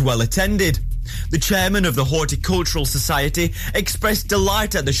event was well attended. The chairman of the Horticultural Society expressed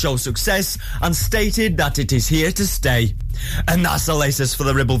delight at the show's success and stated that it is here to stay. And that's the latest for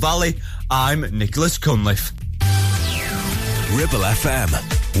the Ribble Valley. I'm Nicholas Cunliffe. Ribble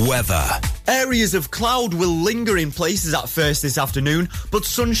FM. Weather. Areas of cloud will linger in places at first this afternoon, but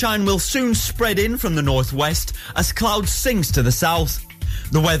sunshine will soon spread in from the northwest as cloud sinks to the south.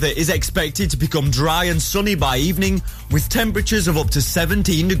 The weather is expected to become dry and sunny by evening, with temperatures of up to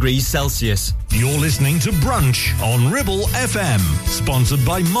 17 degrees Celsius. You're listening to Brunch on Ribble FM, sponsored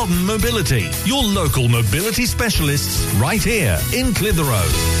by Modern Mobility, your local mobility specialists right here in Clitheroe.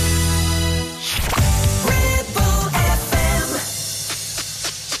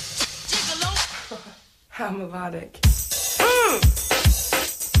 How melodic.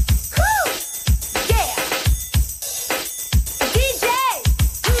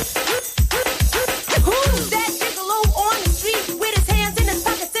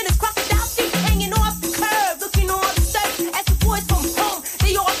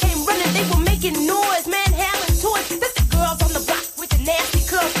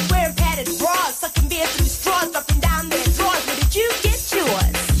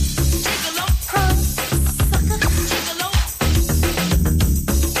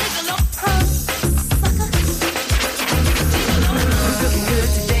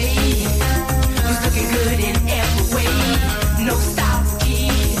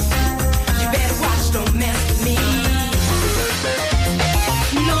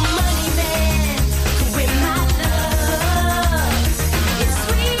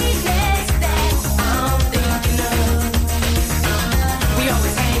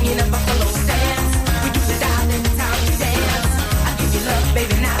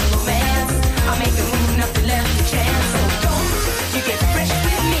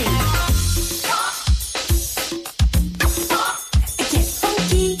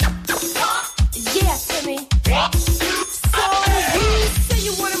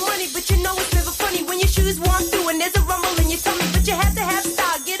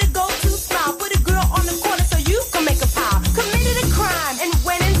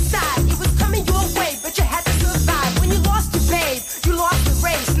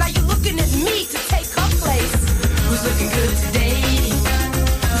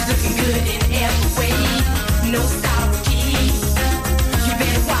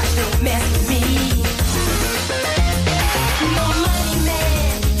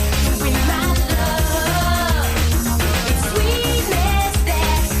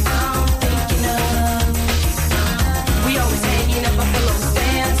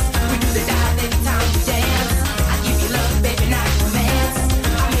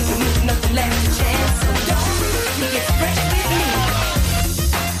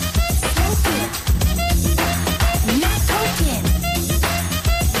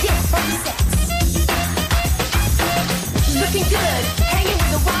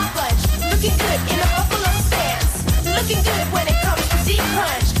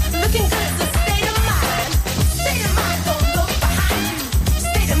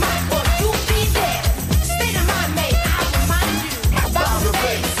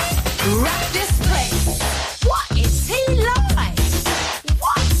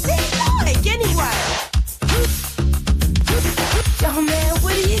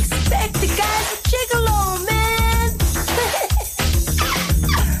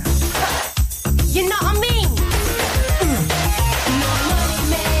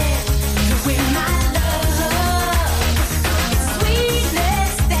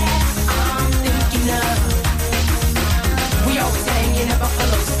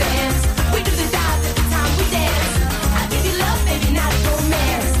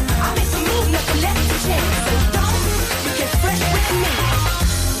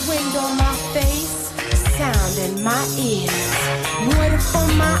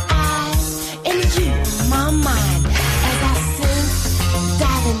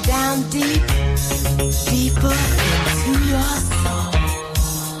 down deep, deeper into your soul.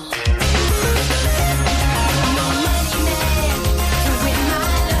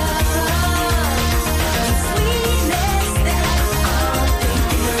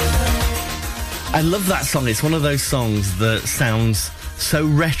 I love that song. It's one of those songs that sounds so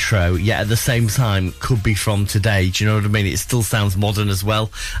retro, yet at the same time could be from today. Do you know what I mean? It still sounds modern as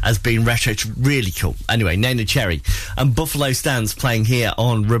well as being retro. It's really cool. Anyway, Nana Cherry and Buffalo Stance playing here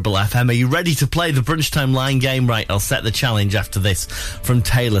on Ribble FM. Are you ready to play the Brunchtime line game? Right, I'll set the challenge after this from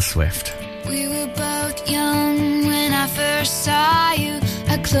Taylor Swift. We were both young when I first saw you.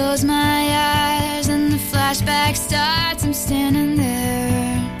 I close my eyes and the flashback starts. I'm standing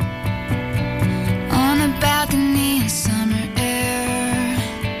there on a balcony in summer air.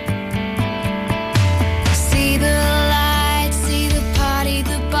 See the lights, see the party,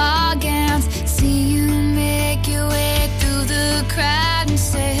 the ball gowns. See you make your way through the crowd and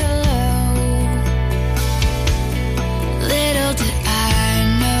say hello. Little did I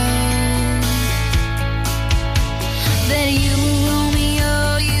know that you were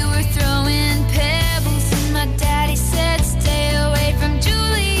Romeo, you were throwing pebbles, and my daddy said stay away from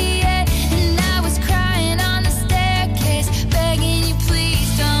Juliet. And I was crying on the staircase, begging you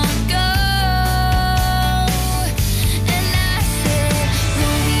please don't go. And I said,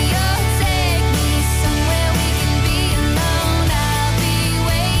 Romeo, take me somewhere we can be alone. I'll be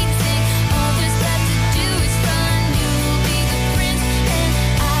waiting, all there's left to do is run. You'll be the prince and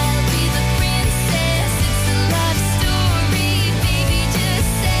I'll be the princess. It's a love story, baby, just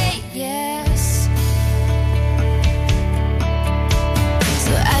say yes.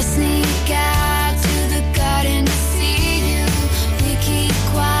 So I sneak out to the garden to see you. We keep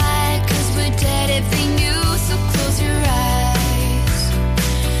quiet 'cause we're dead if they knew. So close your eyes,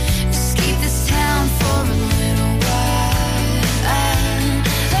 just keep this town for a little while.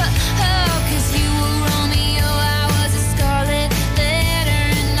 'Cause you were Romeo, I was a scarlet letter,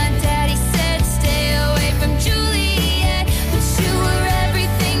 and my daddy said stay away from Juliet. But you were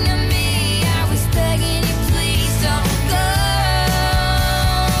everything to me, I was begging you please don't go.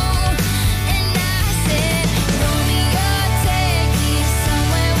 And I said, Romeo, take me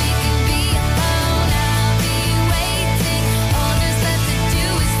somewhere we can be alone. I'll be waiting, all there's left to do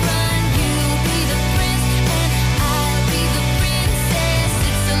is run. You'll be the prince and I'll be the princess.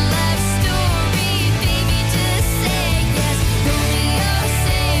 It's a love story, baby, just say yes. Romeo,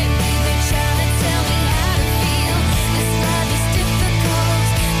 save me the child and tell me how to feel. This love is difficult,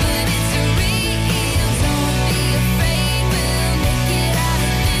 but it's real. Don't be afraid, we'll make it out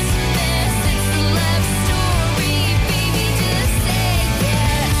of this mess. It's a love story, baby, just say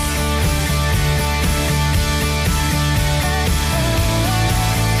yes.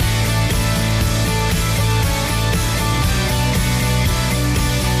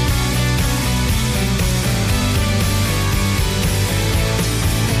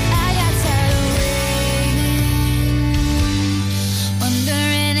 I got tired of waiting,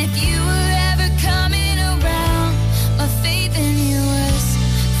 wondering if you were ever coming around. My faith in you was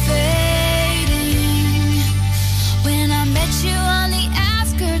fading when I met you on the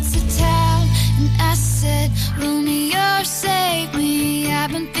outskirts of town, and I said, Romeo, save me.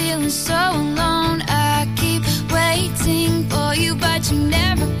 I've been feeling so alone. I keep waiting for you, but you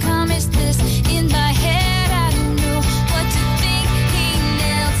never come. Is this in my head? I don't know what to think. He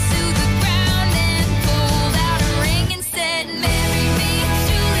knelt to the ground and pulled out a ring and said, marry me,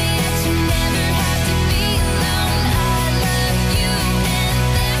 Juliet. You never have to be alone. I love you, and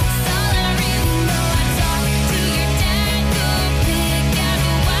that's all I really know. I talked to your dad, go pick out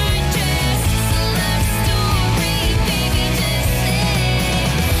a white dress. It's a love story, baby, just say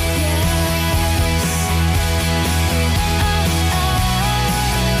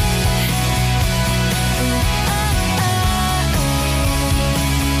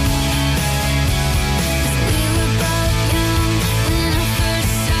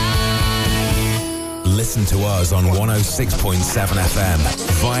Listen to us on 106.7 FM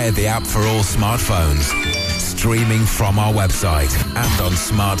via the app for all smartphones. Streaming from our website and on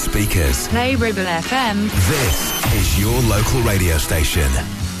smart speakers. Play Ribble FM. This is your local radio station.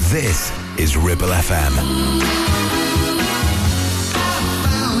 This is Ribble FM.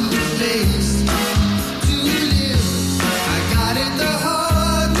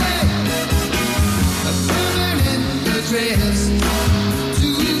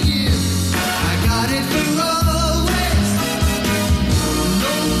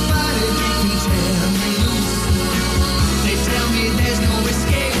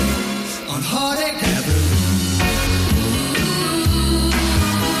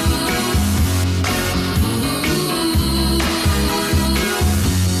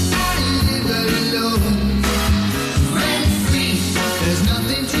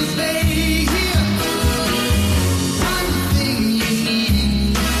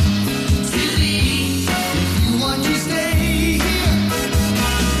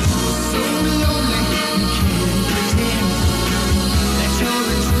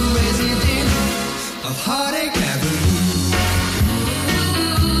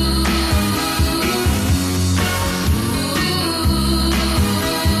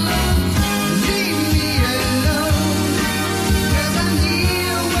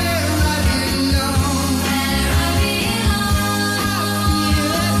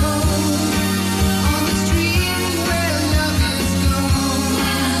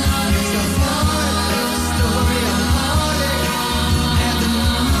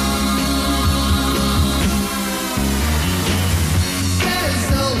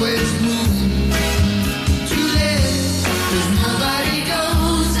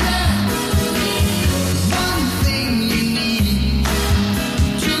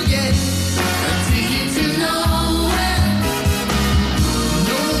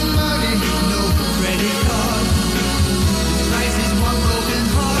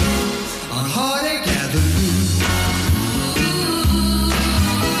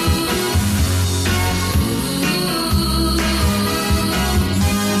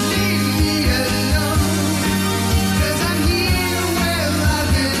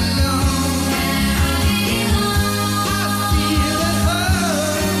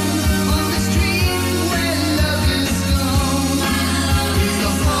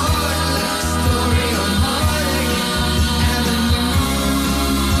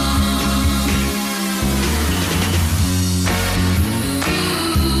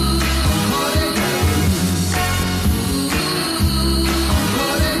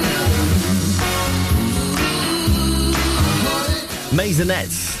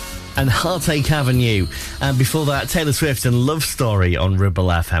 Maisonettes and Heartache Avenue. And before that, Taylor Swift and Love Story on Ribble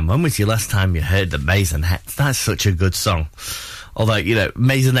FM. When was your last time you heard the Maisonettes? That's such a good song. Although, you know,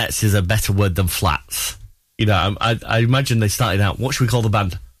 Maisonettes is a better word than flats. You know, I imagine they started out, what should we call the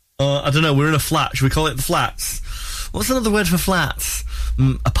band? I don't know, we're in a flat. Should we call it the Flats? What's another word for flats?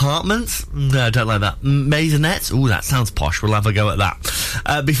 Apartments? No, I don't like that. Maisonettes? Ooh, that sounds posh. We'll have a go at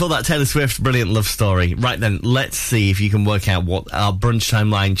that. Before that, Taylor Swift, Brilliant Love Story. Right then, let's see if you can work out what our Brunch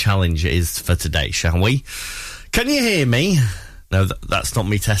Timeline challenge is for today, shall we? Can you hear me? No, that's not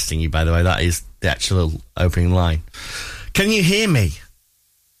me testing you, by the way. That is the actual opening line. Can you hear me?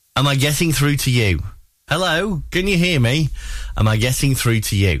 Am I getting through to you? Hello? Can you hear me? Am I getting through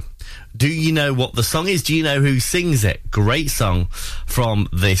to you? Do you know what the song is? Do you know who sings it? Great song from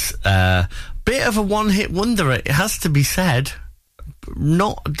this bit of a one-hit wonder, it has to be said.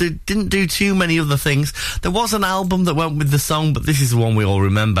 Didn't do too many other things. There was an album that went with the song, but this is the one we all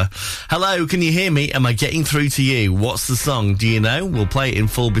remember. Hello, can you hear me? Am I getting through to you? What's the song? Do you know? We'll play it in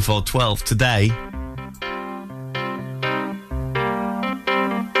full before 12 today.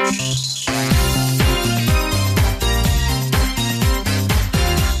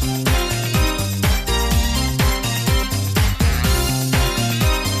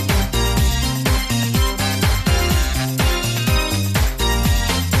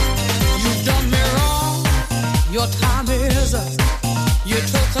 Your time is up. You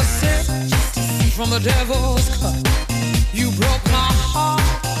took a sip from the devil's cup. You broke my heart.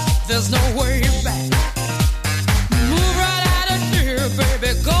 There's no way back. Move right out of here,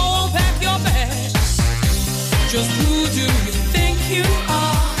 baby. Go and pack your bags. Just who do you think you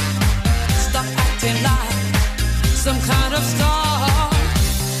are? Stop acting like some kind of star.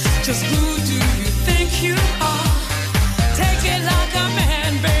 Just who do you think you are? Take it like a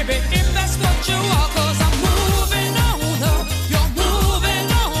man, baby, if that's what you are. 'Cause I'm moving on up. You're moving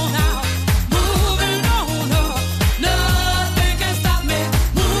on out. Moving on up. Nothing can stop me.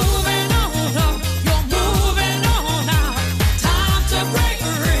 Moving on up. You're moving on out. Time to break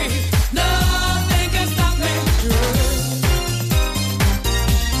free. Nothing can stop me.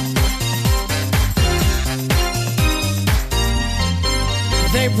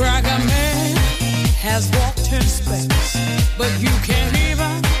 They brag a man has walked in space, but you can't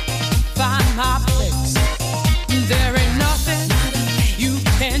even find my place. There ain't nothing you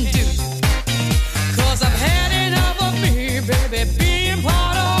can do, 'cause I've had enough of me, baby, being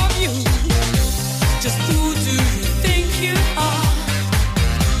part of you. Just who do you think you are?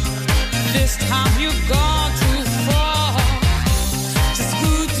 This time you've gone too far. Just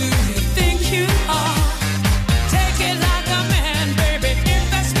who do you think you are? Take it like a man, baby, if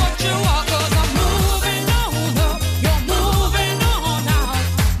that's what you are. 'Cause I'm moving on up. You're moving on out.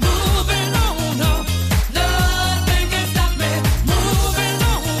 Moving on up. Nothing can stop me. Moving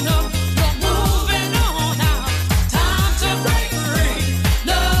on up. You're moving on out. Time to break free.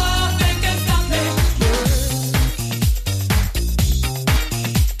 Nothing can stop me.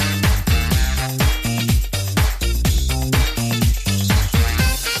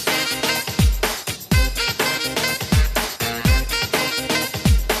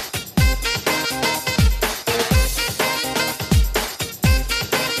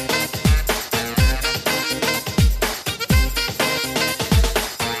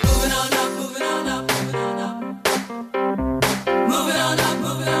 Moving on up, moving on up, moving on up. Moving on up,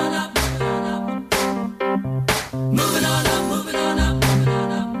 moving on up, moving on up. Moving on up, moving on up, moving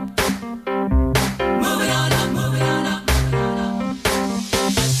on up. Moving on up, moving on up, moving on up.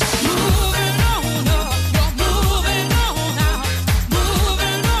 Moving on up, you're moving on out.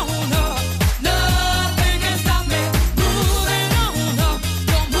 Moving on up, nothing can stop me. Moving on up,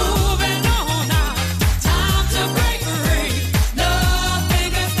 you're moving on out. Time to break free. Nothing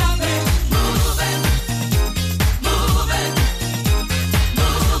can stop me. Moving, moving,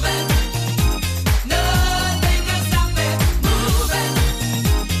 moving. Nothing can stop me. Moving,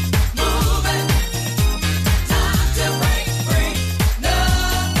 moving. Time to break free.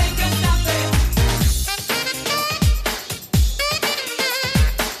 Nothing can stop me.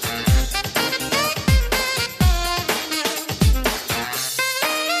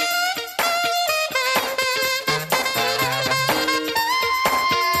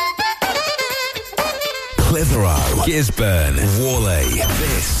 Clitheroe, Gisburn, Worley.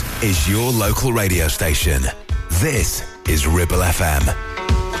 This is your local radio station. This is Ribble FM.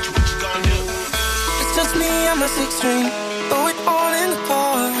 It's just me and my six string, throw it all in the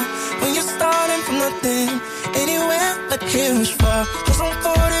car. When you're starting from nothing, anywhere but here is far. 'Cause I'm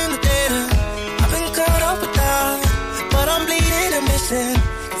caught in the data, I've been caught up with that, but I'm bleeding and missing.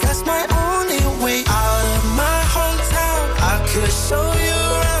 That's my only way out of my hometown. I could show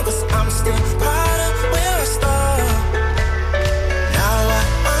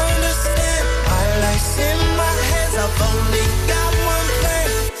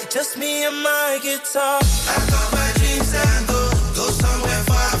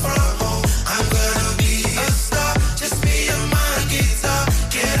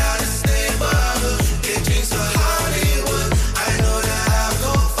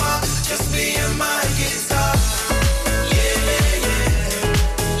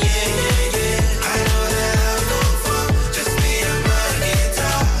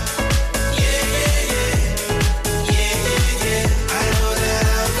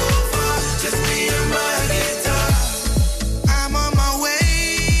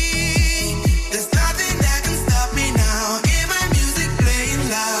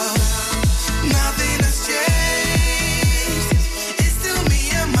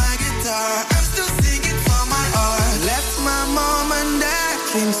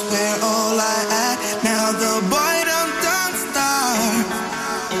dreams were all I had. Now the boy don't start.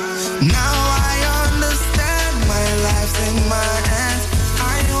 Now I understand my life's in my hands.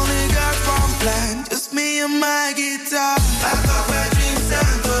 I only got one plan, just me and my guitar. Pack up my dreams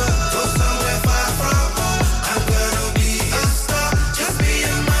and go somewhere far from home. I'm gonna be a star, just me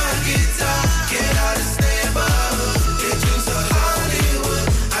and my guitar. Get out and stay above, get you to Hollywood.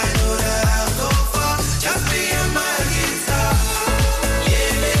 I know that I'll go far, just me and my guitar.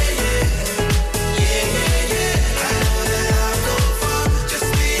 Yeah, yeah, yeah, yeah, yeah, yeah. I know that I'll go far, just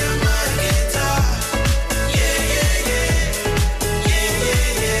me and my guitar. Yeah, yeah, yeah, yeah,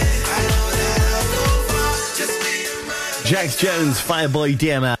 yeah, yeah. I know that I'll go far, just me and my Jax Jones, Fireboy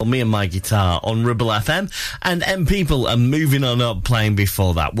DML, me and my guitar on Ribble FM. And M People are moving on up playing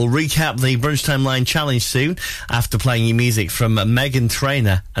before that. We'll recap the Brunch Timeline Challenge soon after playing you music from Megan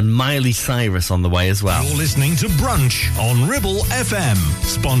Trainor and Miley Cyrus on the way as well. You're listening to Brunch on Ribble FM,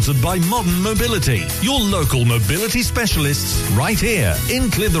 sponsored by Modern Mobility, your local mobility specialists right here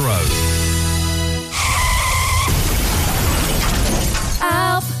in Clitheroe.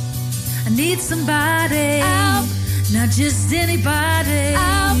 Help, I need somebody. Help, not just anybody.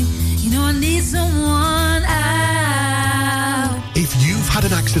 Help, you know I need someone. Help. If you've had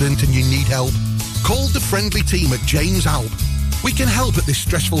an accident and you need help, call the friendly team at James Alp. We can help at this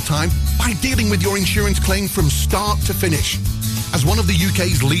stressful time by dealing with your insurance claim from start to finish. As one of the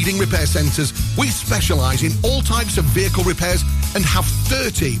UK's leading repair centres, we specialise in all types of vehicle repairs and have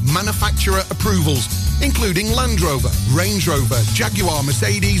 30 manufacturer approvals, including Land Rover, Range Rover, Jaguar,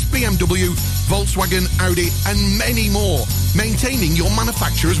 Mercedes, BMW, Volkswagen, Audi and many more, maintaining your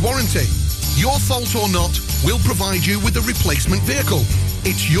manufacturer's warranty. Your fault or not, we'll provide you with a replacement vehicle.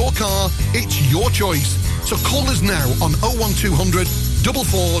 It's your car, it's your choice. So call us now on 01200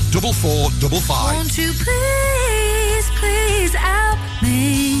 444455. Won't you please help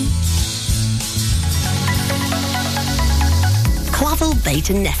me? Clavel Bait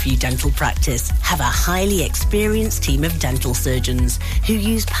 & Nephew Dental Practice have a highly experienced team of dental surgeons who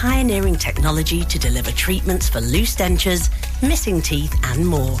use pioneering technology to deliver treatments for loose dentures, missing teeth and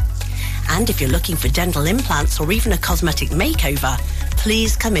more. And if you're looking for dental implants or even a cosmetic makeover,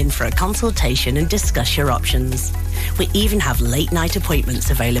 please come in for a consultation and discuss your options. We even have late night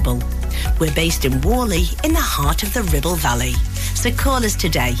appointments available. We're based in Worley in the heart of the Ribble Valley. So call us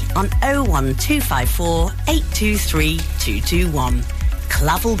today on 01254 823 221.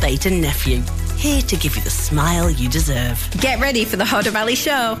 Clavel Bait & Nephew, here to give you the smile you deserve. Get ready for the Hodder Valley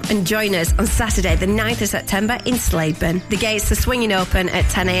Show and join us on Saturday the 9th of September in Slaidburn. The gates are swinging open at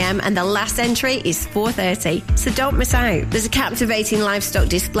 10 a.m. and the last entry is 4:30, so don't miss out. There's a captivating livestock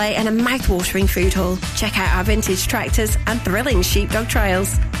display and a mouth-watering food hall. Check out our vintage tractors and thrilling sheepdog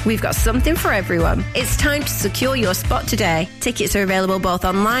trials. We've got something for everyone. It's time to secure your spot today. Tickets are available both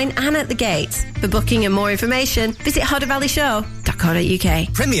online and at the gates. For booking and more information, visit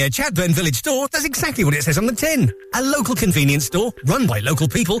hoddervalleyshow.co.uk. Premier Chadburn Village Store does exactly what it says on the tin. A local convenience store run by local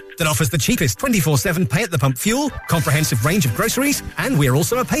people that offers the cheapest 24/7 pay-at-the-pump fuel, comprehensive range of groceries, and we're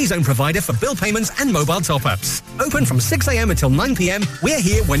also a pay zone provider for bill payments and mobile top-ups. Open from 6 a.m. until 9 p.m. We're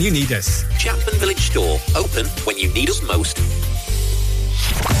here when you need us. Chapman Village Store, open when you need us most.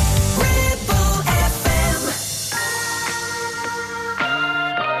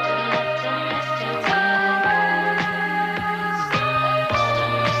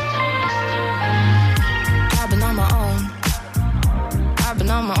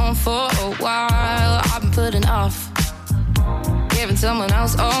 For a while, I've been putting off giving someone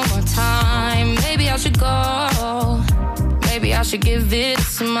else all my time. Maybe I should go. Maybe I should give it a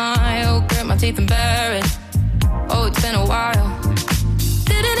smile. Grit my teeth and bear it. Oh, it's been a while.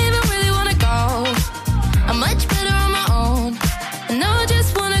 Didn't even really wanna go. I'm much better on my own. I know I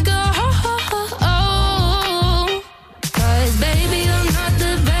just wanna go. Cause baby, I'm not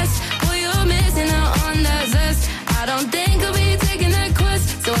the best. Well, you're missing out on that zest. I don't think I'll be taking that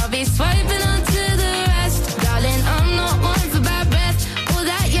quest, so I'll be swiping on to the rest. Darling, I'm not one for bad breath. All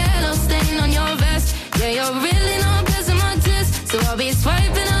that yellow stain on your vest. Yeah, you're really not passing my test, so I'll be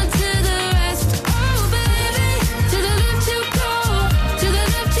swiping on to the rest. Oh, baby, to the left you go. To the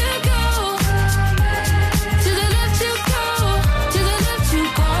left you go. To the left you go. To the left you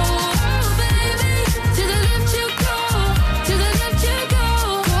go. Oh, baby, to the left you go. To the left you go.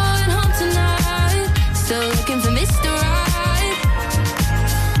 Going home tonight, still looking for Mr. Right.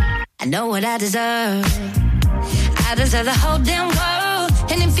 I know what I deserve. I deserve the whole damn world.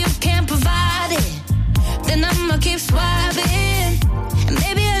 And if you can't provide it, then I'ma keep swiping. And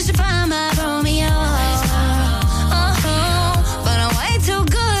maybe I should find my Romeo. But I'm way too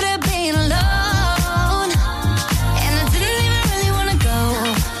good at being alone. And I didn't even really wanna go.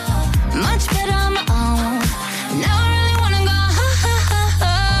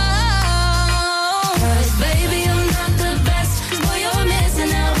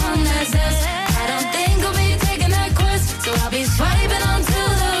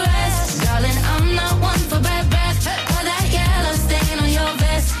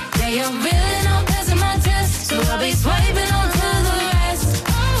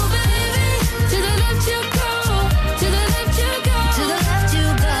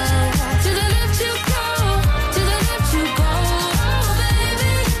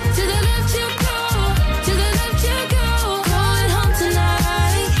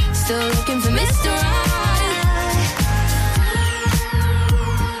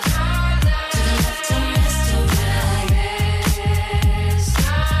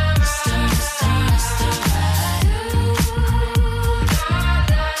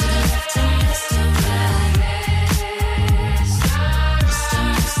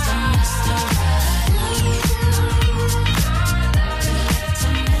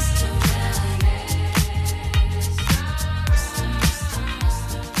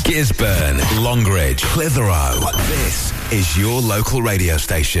 Gisburn, Longridge, Clitheroe. This is your local radio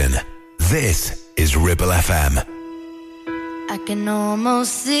station. This is Ribble FM. I can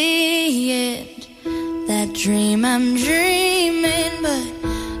almost see it, that dream I'm dreaming,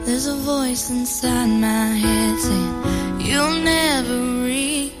 but there's a voice inside my head saying you'll never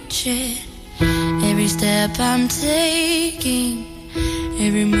reach it. Every step I'm taking,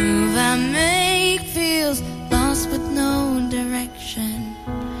 every move I make feels lost with no direction.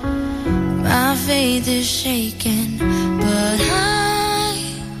 My faith is shaken, but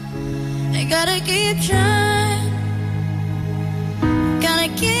I gotta keep trying. Gotta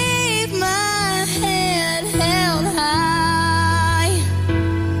keep my head held high.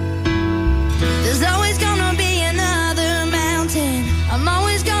 There's always gonna be another mountain. I'm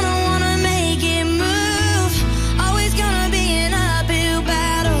always gonna wanna make it move. Always gonna be an uphill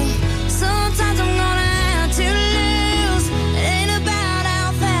battle. Sometimes I'm gonna have to lose. It ain't about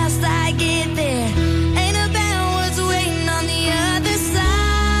how fast I get there. Ain't about what's waiting on the other side.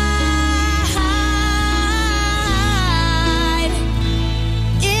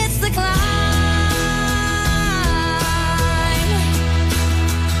 It's the climb.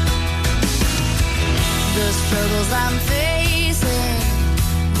 The struggles I'm facing,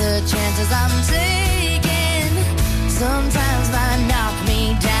 the chances I'm taking, sometimes might knock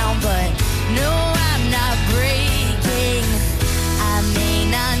me down, but no, I'm not breaking. I may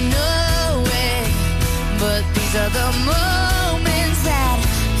not know it, but these are the moments that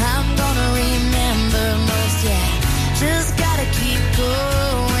I'm gonna remember most. Yeah, just gotta keep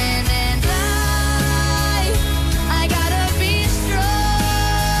going, and I gotta be strong.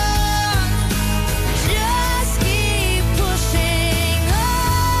 Just keep pushing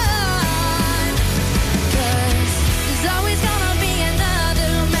on, 'cause there's always gonna be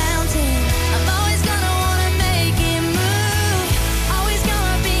another mountain. I'm always gonna wanna make it move. Always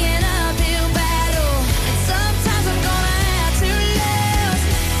gonna be an uphill battle, and sometimes I'm gonna have to lose.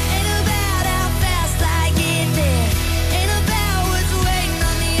 Ain't about how fast I get there. Ain't about what's waiting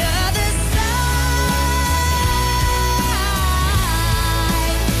on the other side.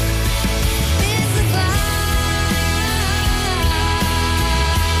 It's the climb.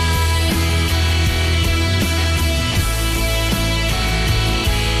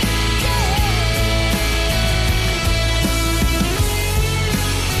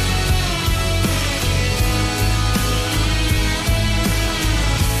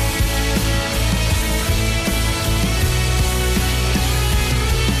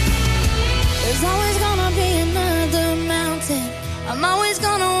 There's always gonna be another mountain. I'm always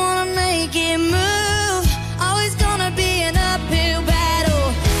gonna wanna make it move. Always gonna be an uphill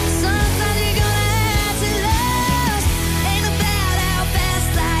battle. Sometimes you're gonna have to lose. Ain't about how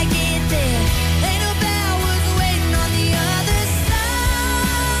fast I get there. Ain't about what's waiting on the other side.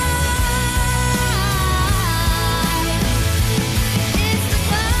 It's the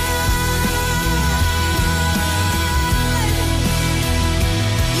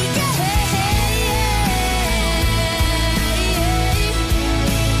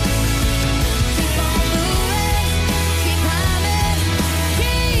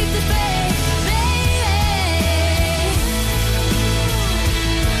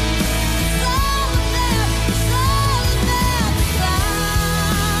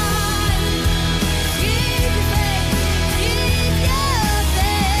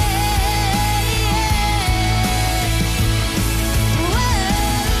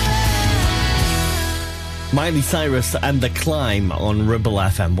Miley Cyrus and The Climb on Ribble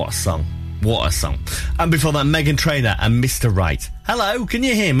FM. What a song. What a song. And before that, Meghan Trainor and Mr. Right. Hello, can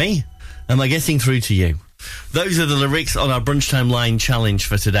you hear me? Am I getting through to you? Those are the lyrics on our Brunchtime Line challenge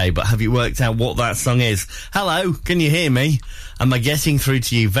for today, but have you worked out what that song is? Hello, can you hear me? Am I getting through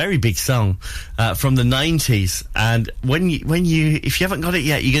to you? Very big song from the 90s. And if you haven't got it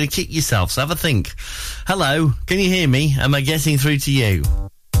yet, you're going to kick yourself, so have a think. Hello, can you hear me? Am I getting through to you?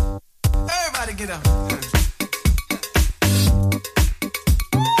 Everybody get up.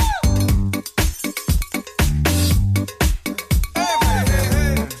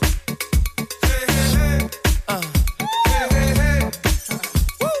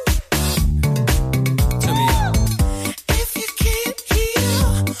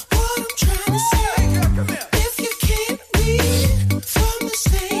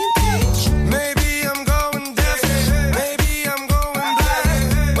 Maybe I'm going deaf, maybe I'm going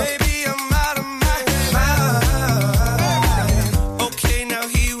blind, maybe I'm out of my head.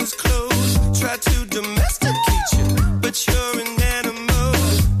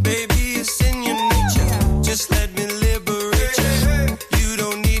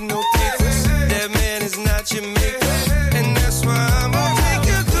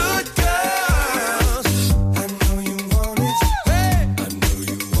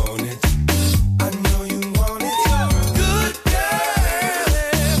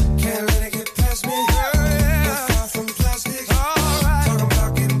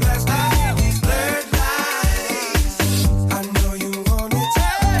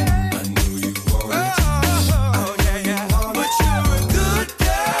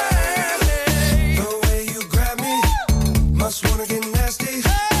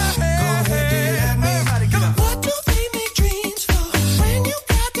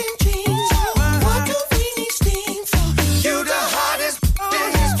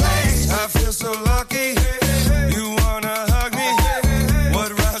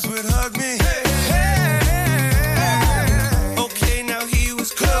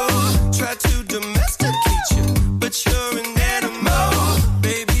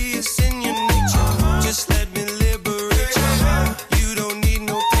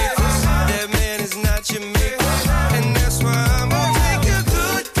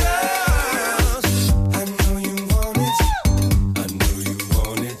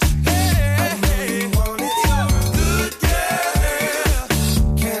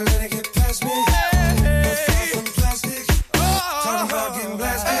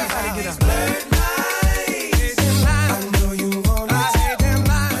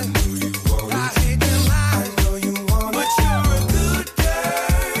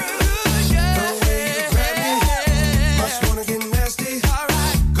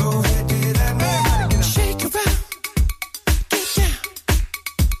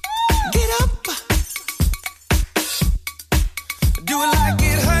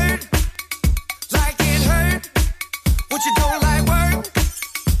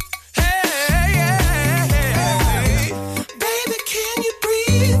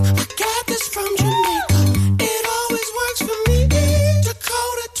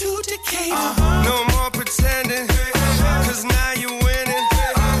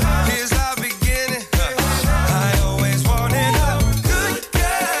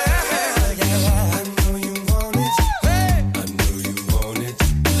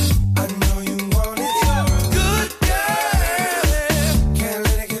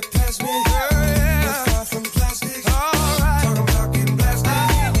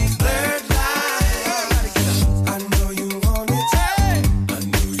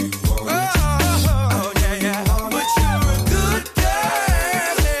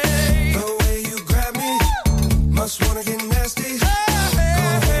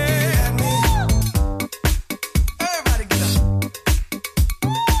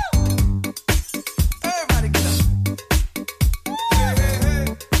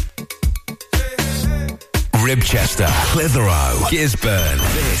 Ribchester, Clitheroe, Gisburn.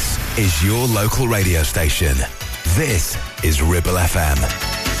 This is your local radio station. This is Ribble FM.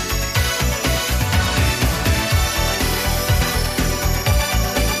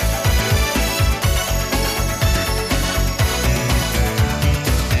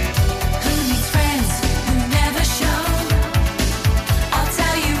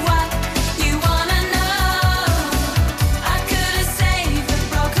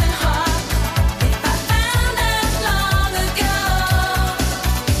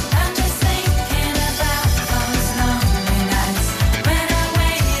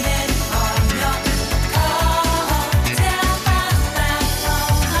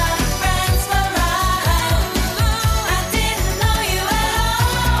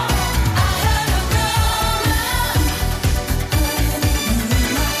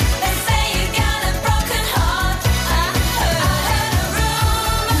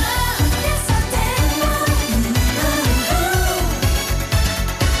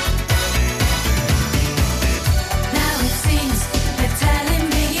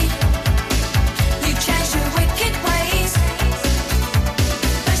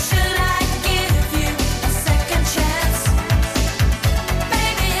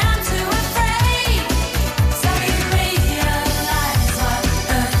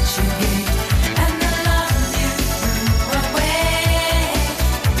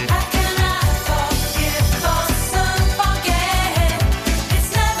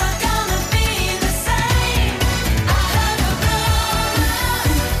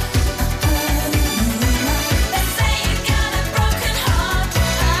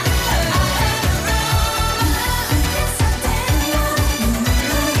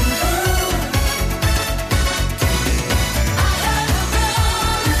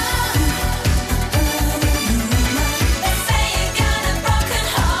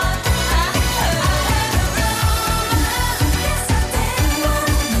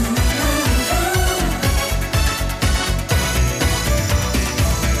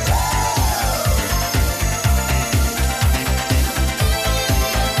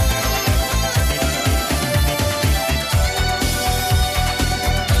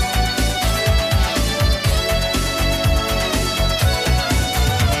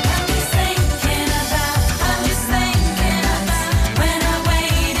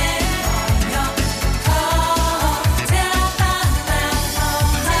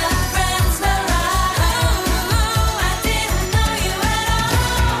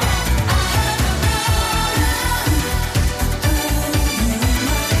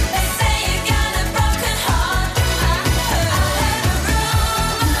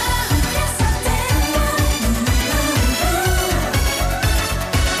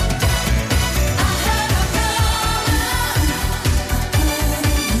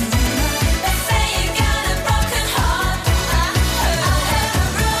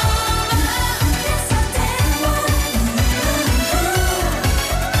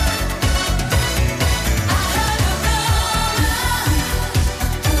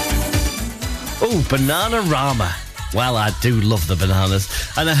 Bananarama. Well, I do love the bananas.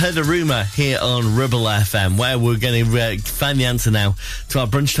 And I heard a rumour here on Ribble FM where we're going to find the answer now to our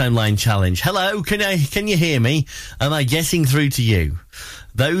Brunch Time Line Challenge. Hello, can you hear me? Am I getting through to you?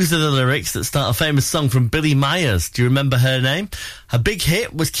 Those are the lyrics that start a famous song from Billy Myers. Do you remember her name? Her big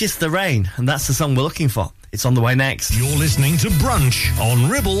hit was Kiss the Rain, and that's the song we're looking for. It's on the way next. You're listening to Brunch on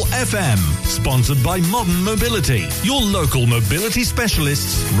Ribble FM, sponsored by Modern Mobility, your local mobility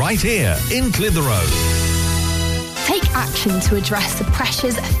specialists right here in Clitheroe. Take action to address the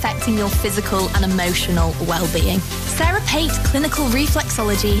pressures affecting your physical and emotional well-being. Sarah Pate Clinical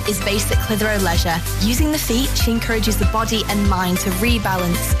Reflexology is based at Clitheroe Leisure. Using the feet, she encourages the body and mind to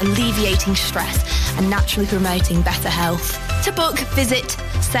rebalance, alleviating stress and naturally promoting better health. To book, visit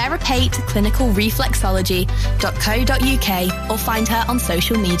sarahpateclinicalreflexology.co.uk or find her on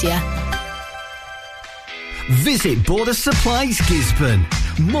social media. Visit Border Supplies Gisborne.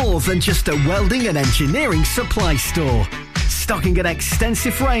 More than just a welding and engineering supply store. Stocking an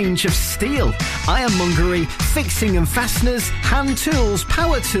extensive range of steel, ironmongery, fixing and fasteners, hand tools,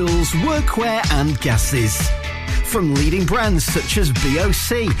 power tools, workwear and gases. From leading brands such as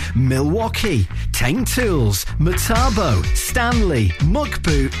BOC, Milwaukee, Tang Tools, Metabo, Stanley, Muck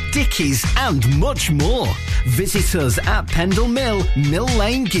Boot, Dickies and much more. Visit us at Pendle Mill, Mill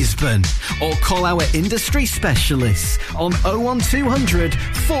Lane, Gisborne, or call our industry specialists on 01200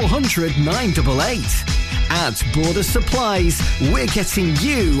 400 988. At Border Supplies, we're getting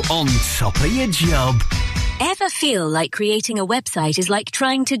you on top of your job. Ever feel like creating a website is like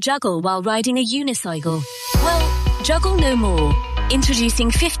trying to juggle while riding a unicycle? Well, juggle no more.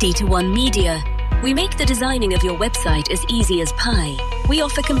 Introducing 50-to-1 Media. We make the designing of your website as easy as pie. We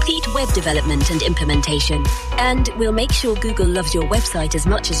offer complete web development and implementation. And we'll make sure Google loves your website as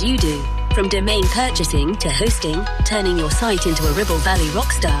much as you do. From domain purchasing to hosting, turning your site into a Ribble Valley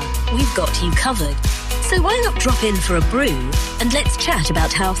rockstar, we've got you covered. So why not drop in for a brew and let's chat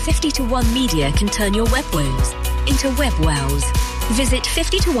about how 50-to-1 Media can turn your web woes into web wows. Visit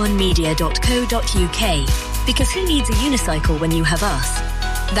 50to1media.co.uk because who needs a unicycle when you have us?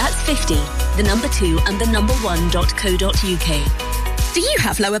 That's 50, the number 2 and the number 1.co.uk. Do you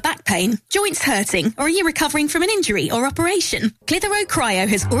have lower back pain, joints hurting, or are you recovering from an injury or operation? Clitheroe Cryo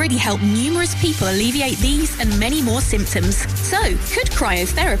has already helped numerous people alleviate these and many more symptoms. So, could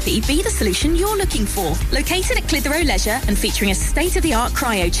cryotherapy be the solution you're looking for? Located at Clitheroe Leisure and featuring a state-of-the-art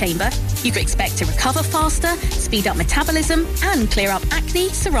cryo chamber, you can expect to recover faster, speed up metabolism, and clear up acne,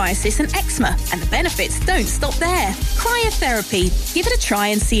 psoriasis, and eczema. And the benefits don't stop there. Cryotherapy. Give it a try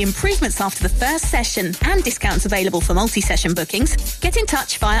and see improvements after the first session, and discounts available for multi-session bookings. Get in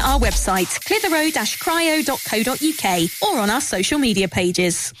touch via our website, clitheroe-cryo.co.uk, or on our social media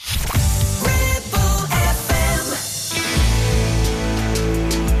pages.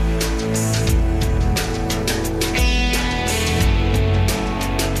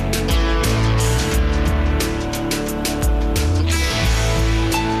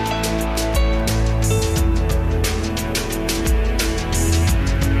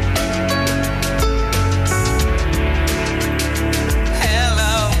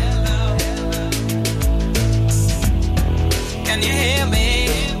 Can you hear me?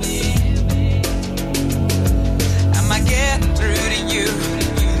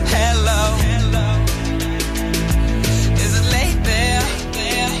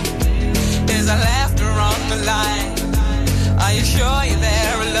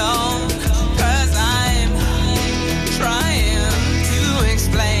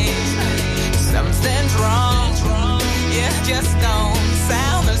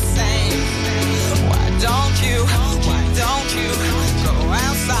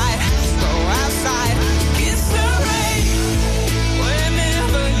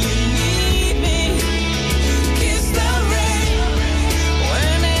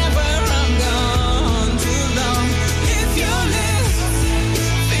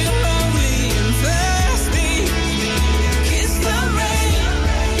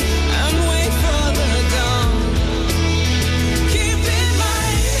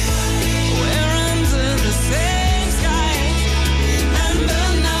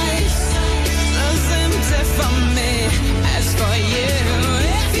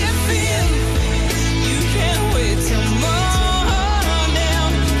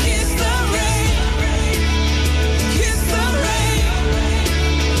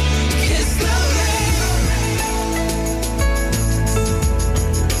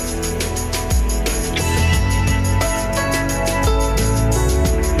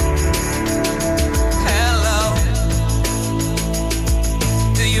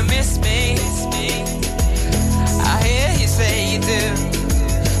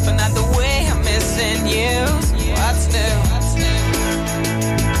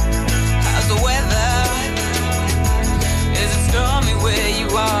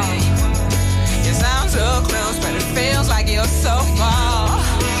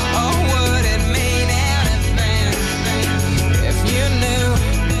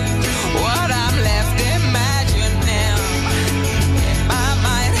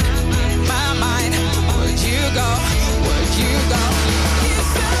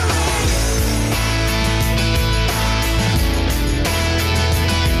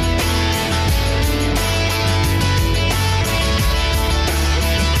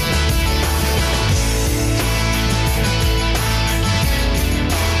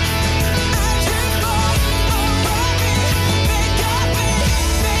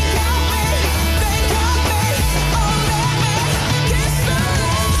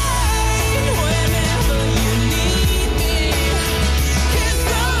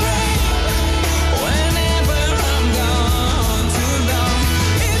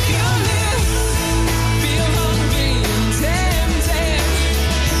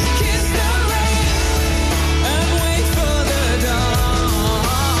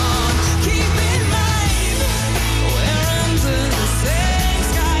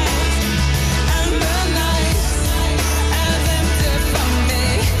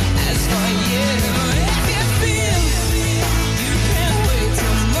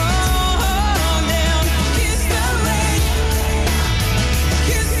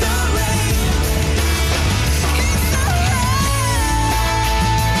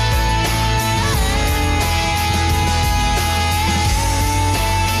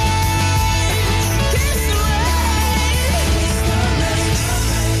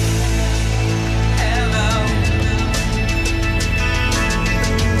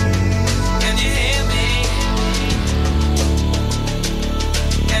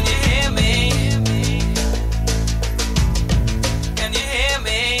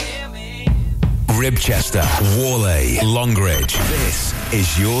 Ribchester, Worley, Longridge. This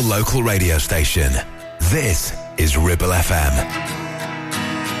is your local radio station. This is Ribble FM.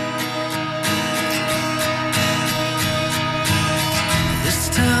 This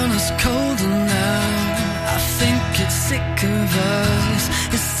town is colder now. I think it's sick of us.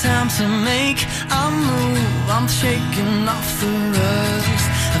 It's time to make a move. I'm shaking off the rust.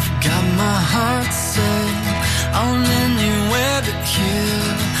 I've got my heart set on anywhere but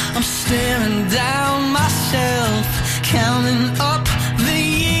here. I'm staring down myself, counting up the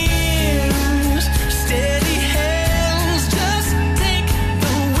years. Steady hands, just take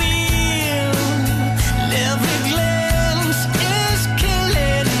the wheel. Every glance is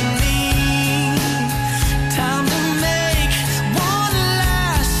killing me. Time to make one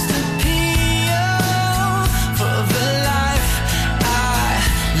last appeal for the life I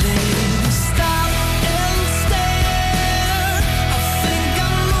live. Stop and stare. I think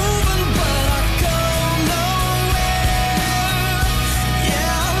I'm moving, but I go nowhere.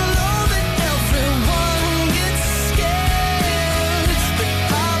 Yeah, I know that everyone gets scared, but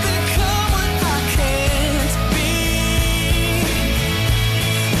I'll become what I can't be.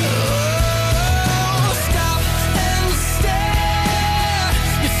 Oh, stop and stare.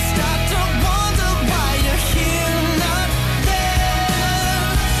 You start to wonder why you're here, not there,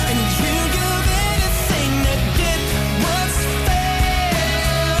 and you give anything to get what's fair,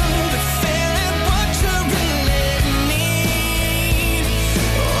 but fair ain't what you really need.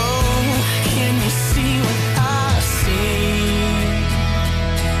 Oh, can you see what I see?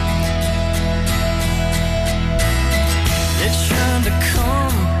 They're trying to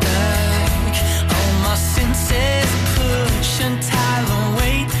come back. All my senses pushing time and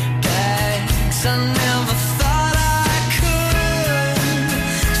weight back. I never thought I could.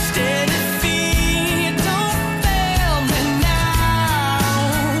 Steady feet, don't fail me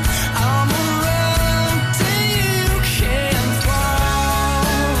now. I'ma run till you can't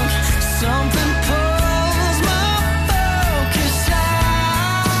walk. Something pulls my focus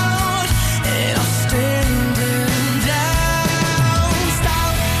out, and I'm standing down.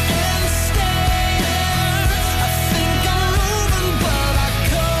 Stop and stare. I think I'm moving, but I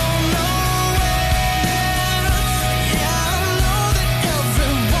go nowhere. Yeah, I know that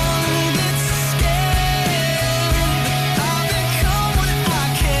everyone gets scared, but I'll become what I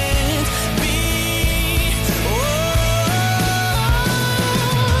can't be. Oh,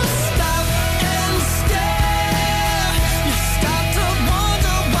 stop and stare. You start to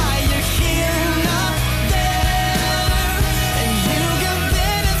wonder why you're here, not there, and you give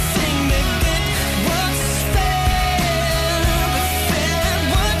anything to get what's fair, but fair ain't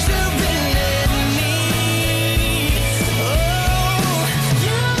what you really need. Oh,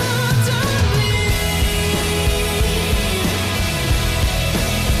 you don't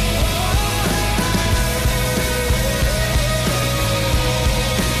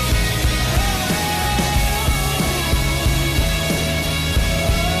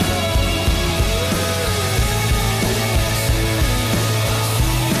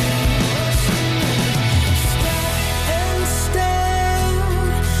and stare.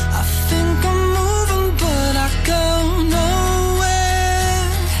 I think I'm moving, but I go nowhere.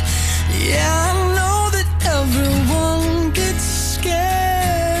 Yeah, I know that everyone gets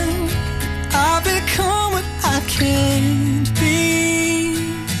scared. I become what I can't be.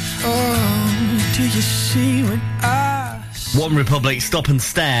 Oh, do you see what I see? One Republic, Stop and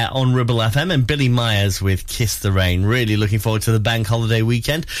Stare on Ribble FM, and Billy Myers with Kiss the Rain. Really looking forward to the bank holiday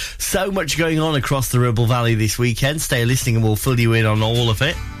weekend. So much going on across the Ribble Valley this weekend. Stay listening and we'll fill you in on all of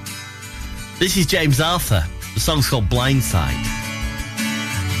it. This is James Arthur. The song's called Blindside.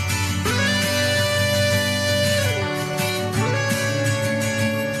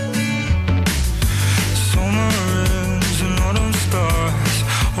 Summer ends and autumn stars,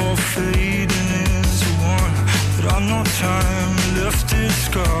 all fading into one. But I've no time left its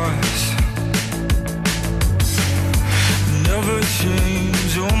scars. Never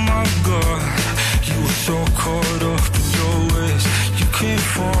change, oh my God. You were so caught up in your ways. You came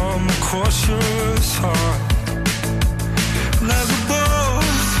from across your heart. Like a bolt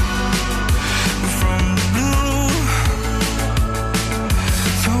from the blue.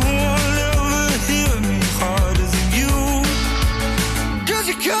 No one ever hit me harder than you. 'Cause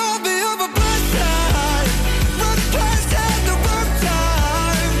you caught me on my blind side. My blind side the wrong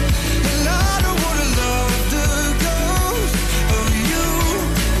time. And I don't wanna love the ghost of you.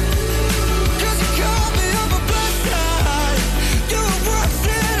 'Cause you caught me on my blind side. You were once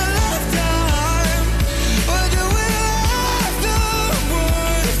in a lifetime.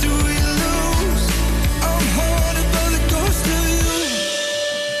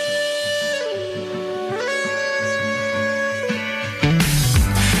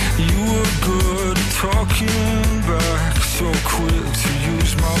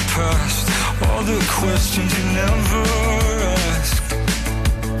 past, all the questions you never asked.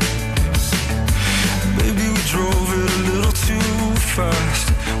 Maybe we drove it a little too fast.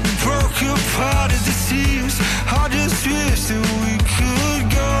 We broke apart at the seams. I just wish that we could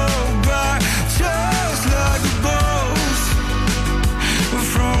go back, just like a boat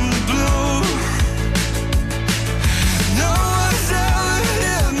from the blue. No one's ever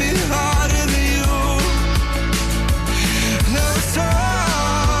hit me harder than you. No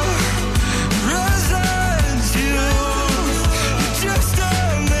time resents you. You're just a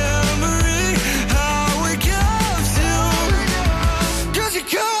memory I wake up to. 'Cause you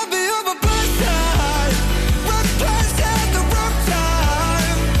caught me on my best side, wrong place at the wrong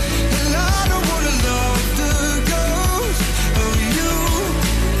time, and I don't wanna love the ghost of you.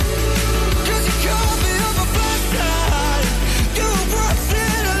 'Cause you caught me on my best side, you were once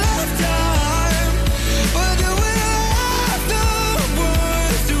in a lifetime, but do we have the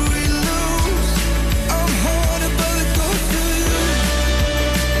words do we lose? I'm haunted by the ghost of you.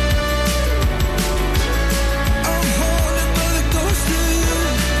 I'm haunted by the ghost of you.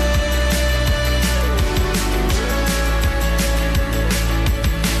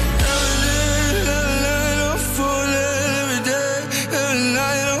 Every night I'm falling, every day. Every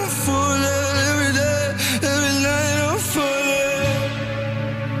night I'm falling, every day. Every night I'm falling.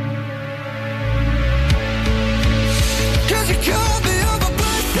 'Cause you caught me on my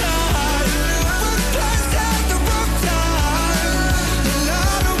best side, wrong place at the wrong time, and I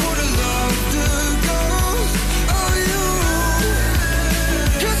don't wanna love the ghost of you.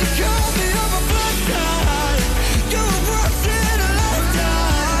 'Cause you caught me on my best side, you were once in a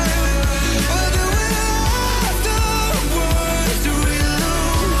lifetime, but do we have the words do we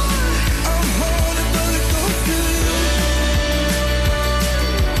lose? I'm haunted by the ghost of you.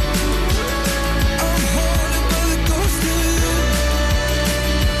 I'm haunted by the ghost of you.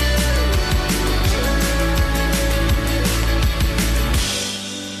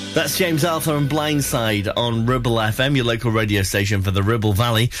 That's James Arthur and Blindside on Ribble FM, your local radio station for the Ribble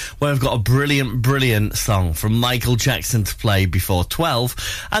Valley, where I've got a brilliant, brilliant song from Michael Jackson to play before 12.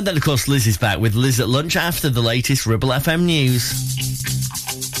 And then, of course, Liz is back with Liz at lunch after the latest Ribble FM news.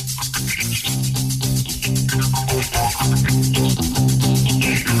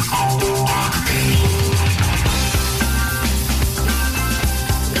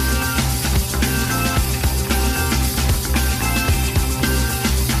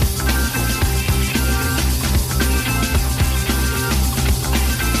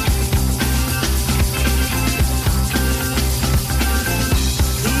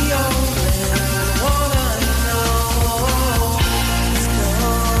 The only one I know is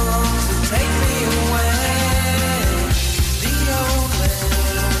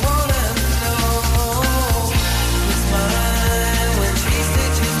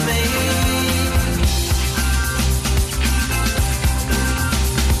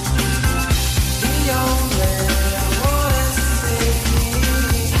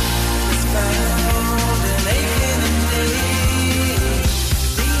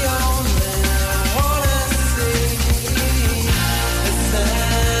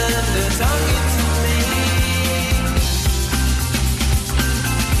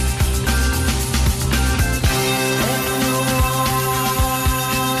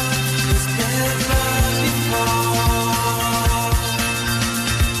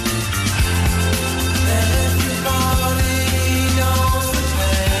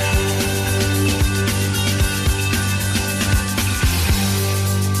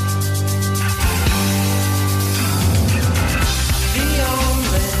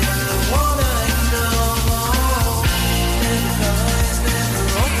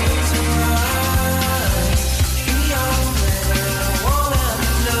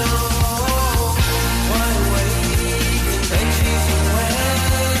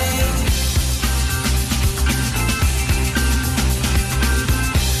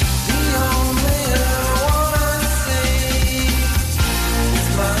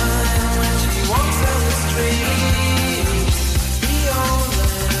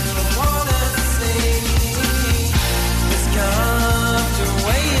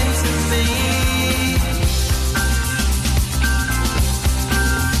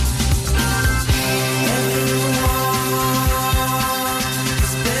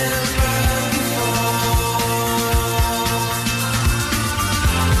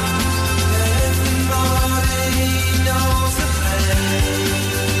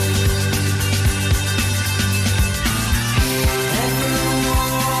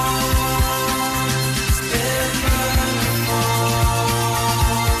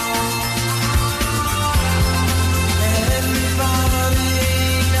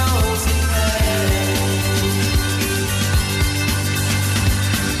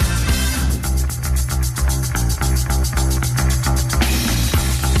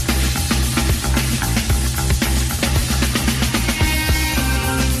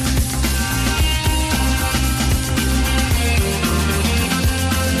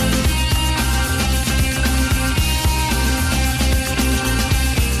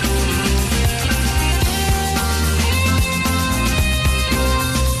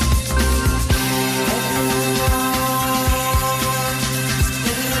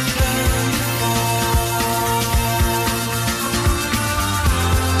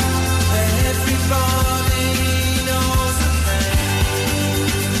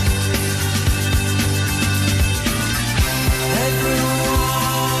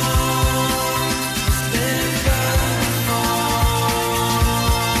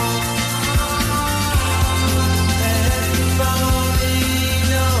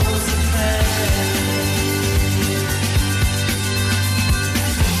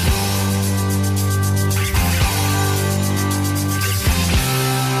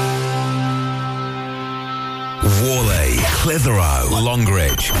Clitheroe,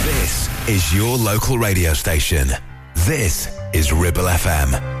 Longridge. This is your local radio station. This is Ribble FM.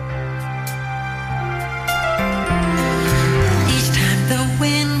 Each time the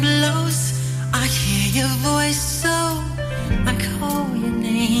wind blows, I hear your voice, so I call your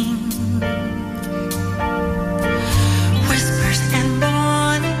name. Whispers and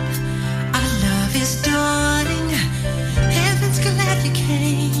morning, our love is dawning. Heaven's glad you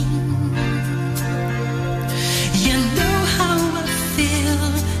came. You know how I feel.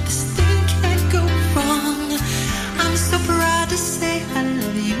 This thing can't go wrong. I'm so proud to say I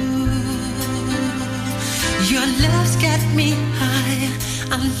love you. Your love's got me high.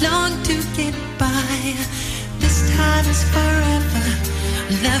 I long to get by. This time is forever.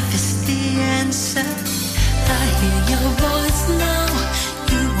 Love is the answer. I hear your voice now.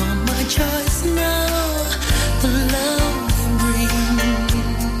 You are my choice now. The love you bring.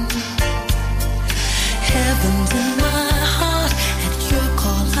 Heaven's in my heart. At your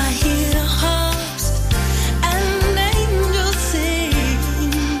call I hear harps and angels sing.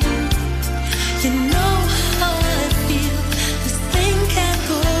 You know how I feel. This thing can't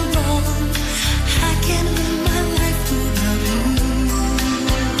go wrong. I can't live my life without you.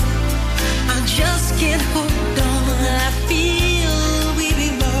 I just can't hold on. I feel we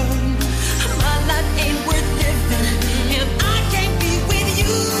belong. My life ain't worth living if I can't be with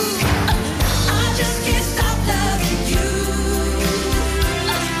you. I just can't stop loving you.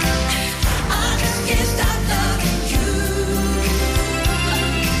 I just can't stop loving you.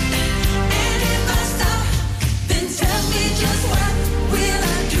 And if I stop, then tell me just what will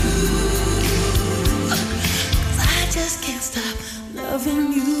I do? 'Cause I just can't stop loving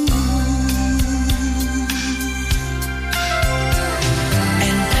you.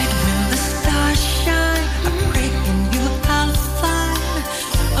 And night when the stars shine, I pray in you I'll find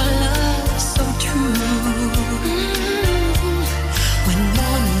a love so true. When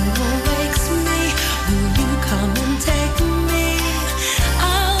morning awakes me, will you come and take me?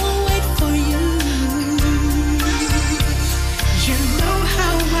 I'll wait for you. You know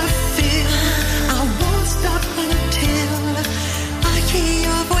how I feel. I won't stop until I hear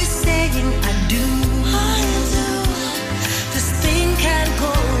your voice saying I do. This thing can't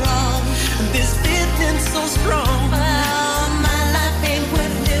go wrong. This feeling's so strong. Oh, my life ain't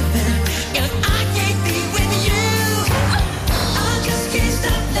worth living if I can't be with you. I just can't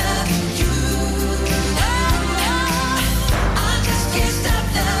stop loving you. I just can't stop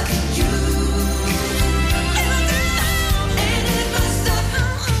loving you. And if I stop,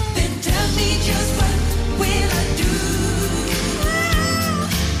 then tell me just what will I do?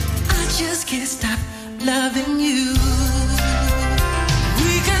 I just can't stop loving you.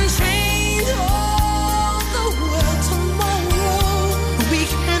 We can change all the world tomorrow. We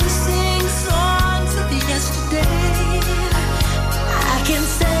can sing songs of yesterday. I can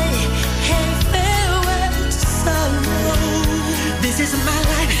say, hey, farewell to sorrow. This is my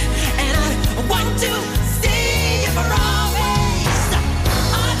life, and I want to see you for always.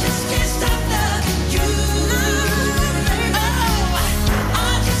 I just can't stop loving you. Oh,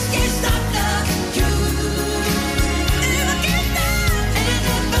 I just can't stop loving you. And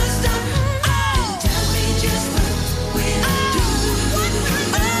if I stop, then tell me just what will I do?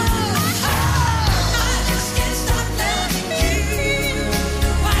 I just can't stop loving you.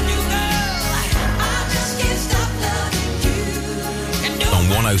 I do know. I just can't stop loving you. On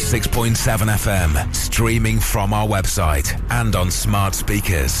 106.7 FM, streaming from our website and on smart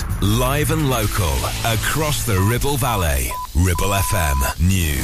speakers. Live and local, across the Ribble Valley. Ribble FM News.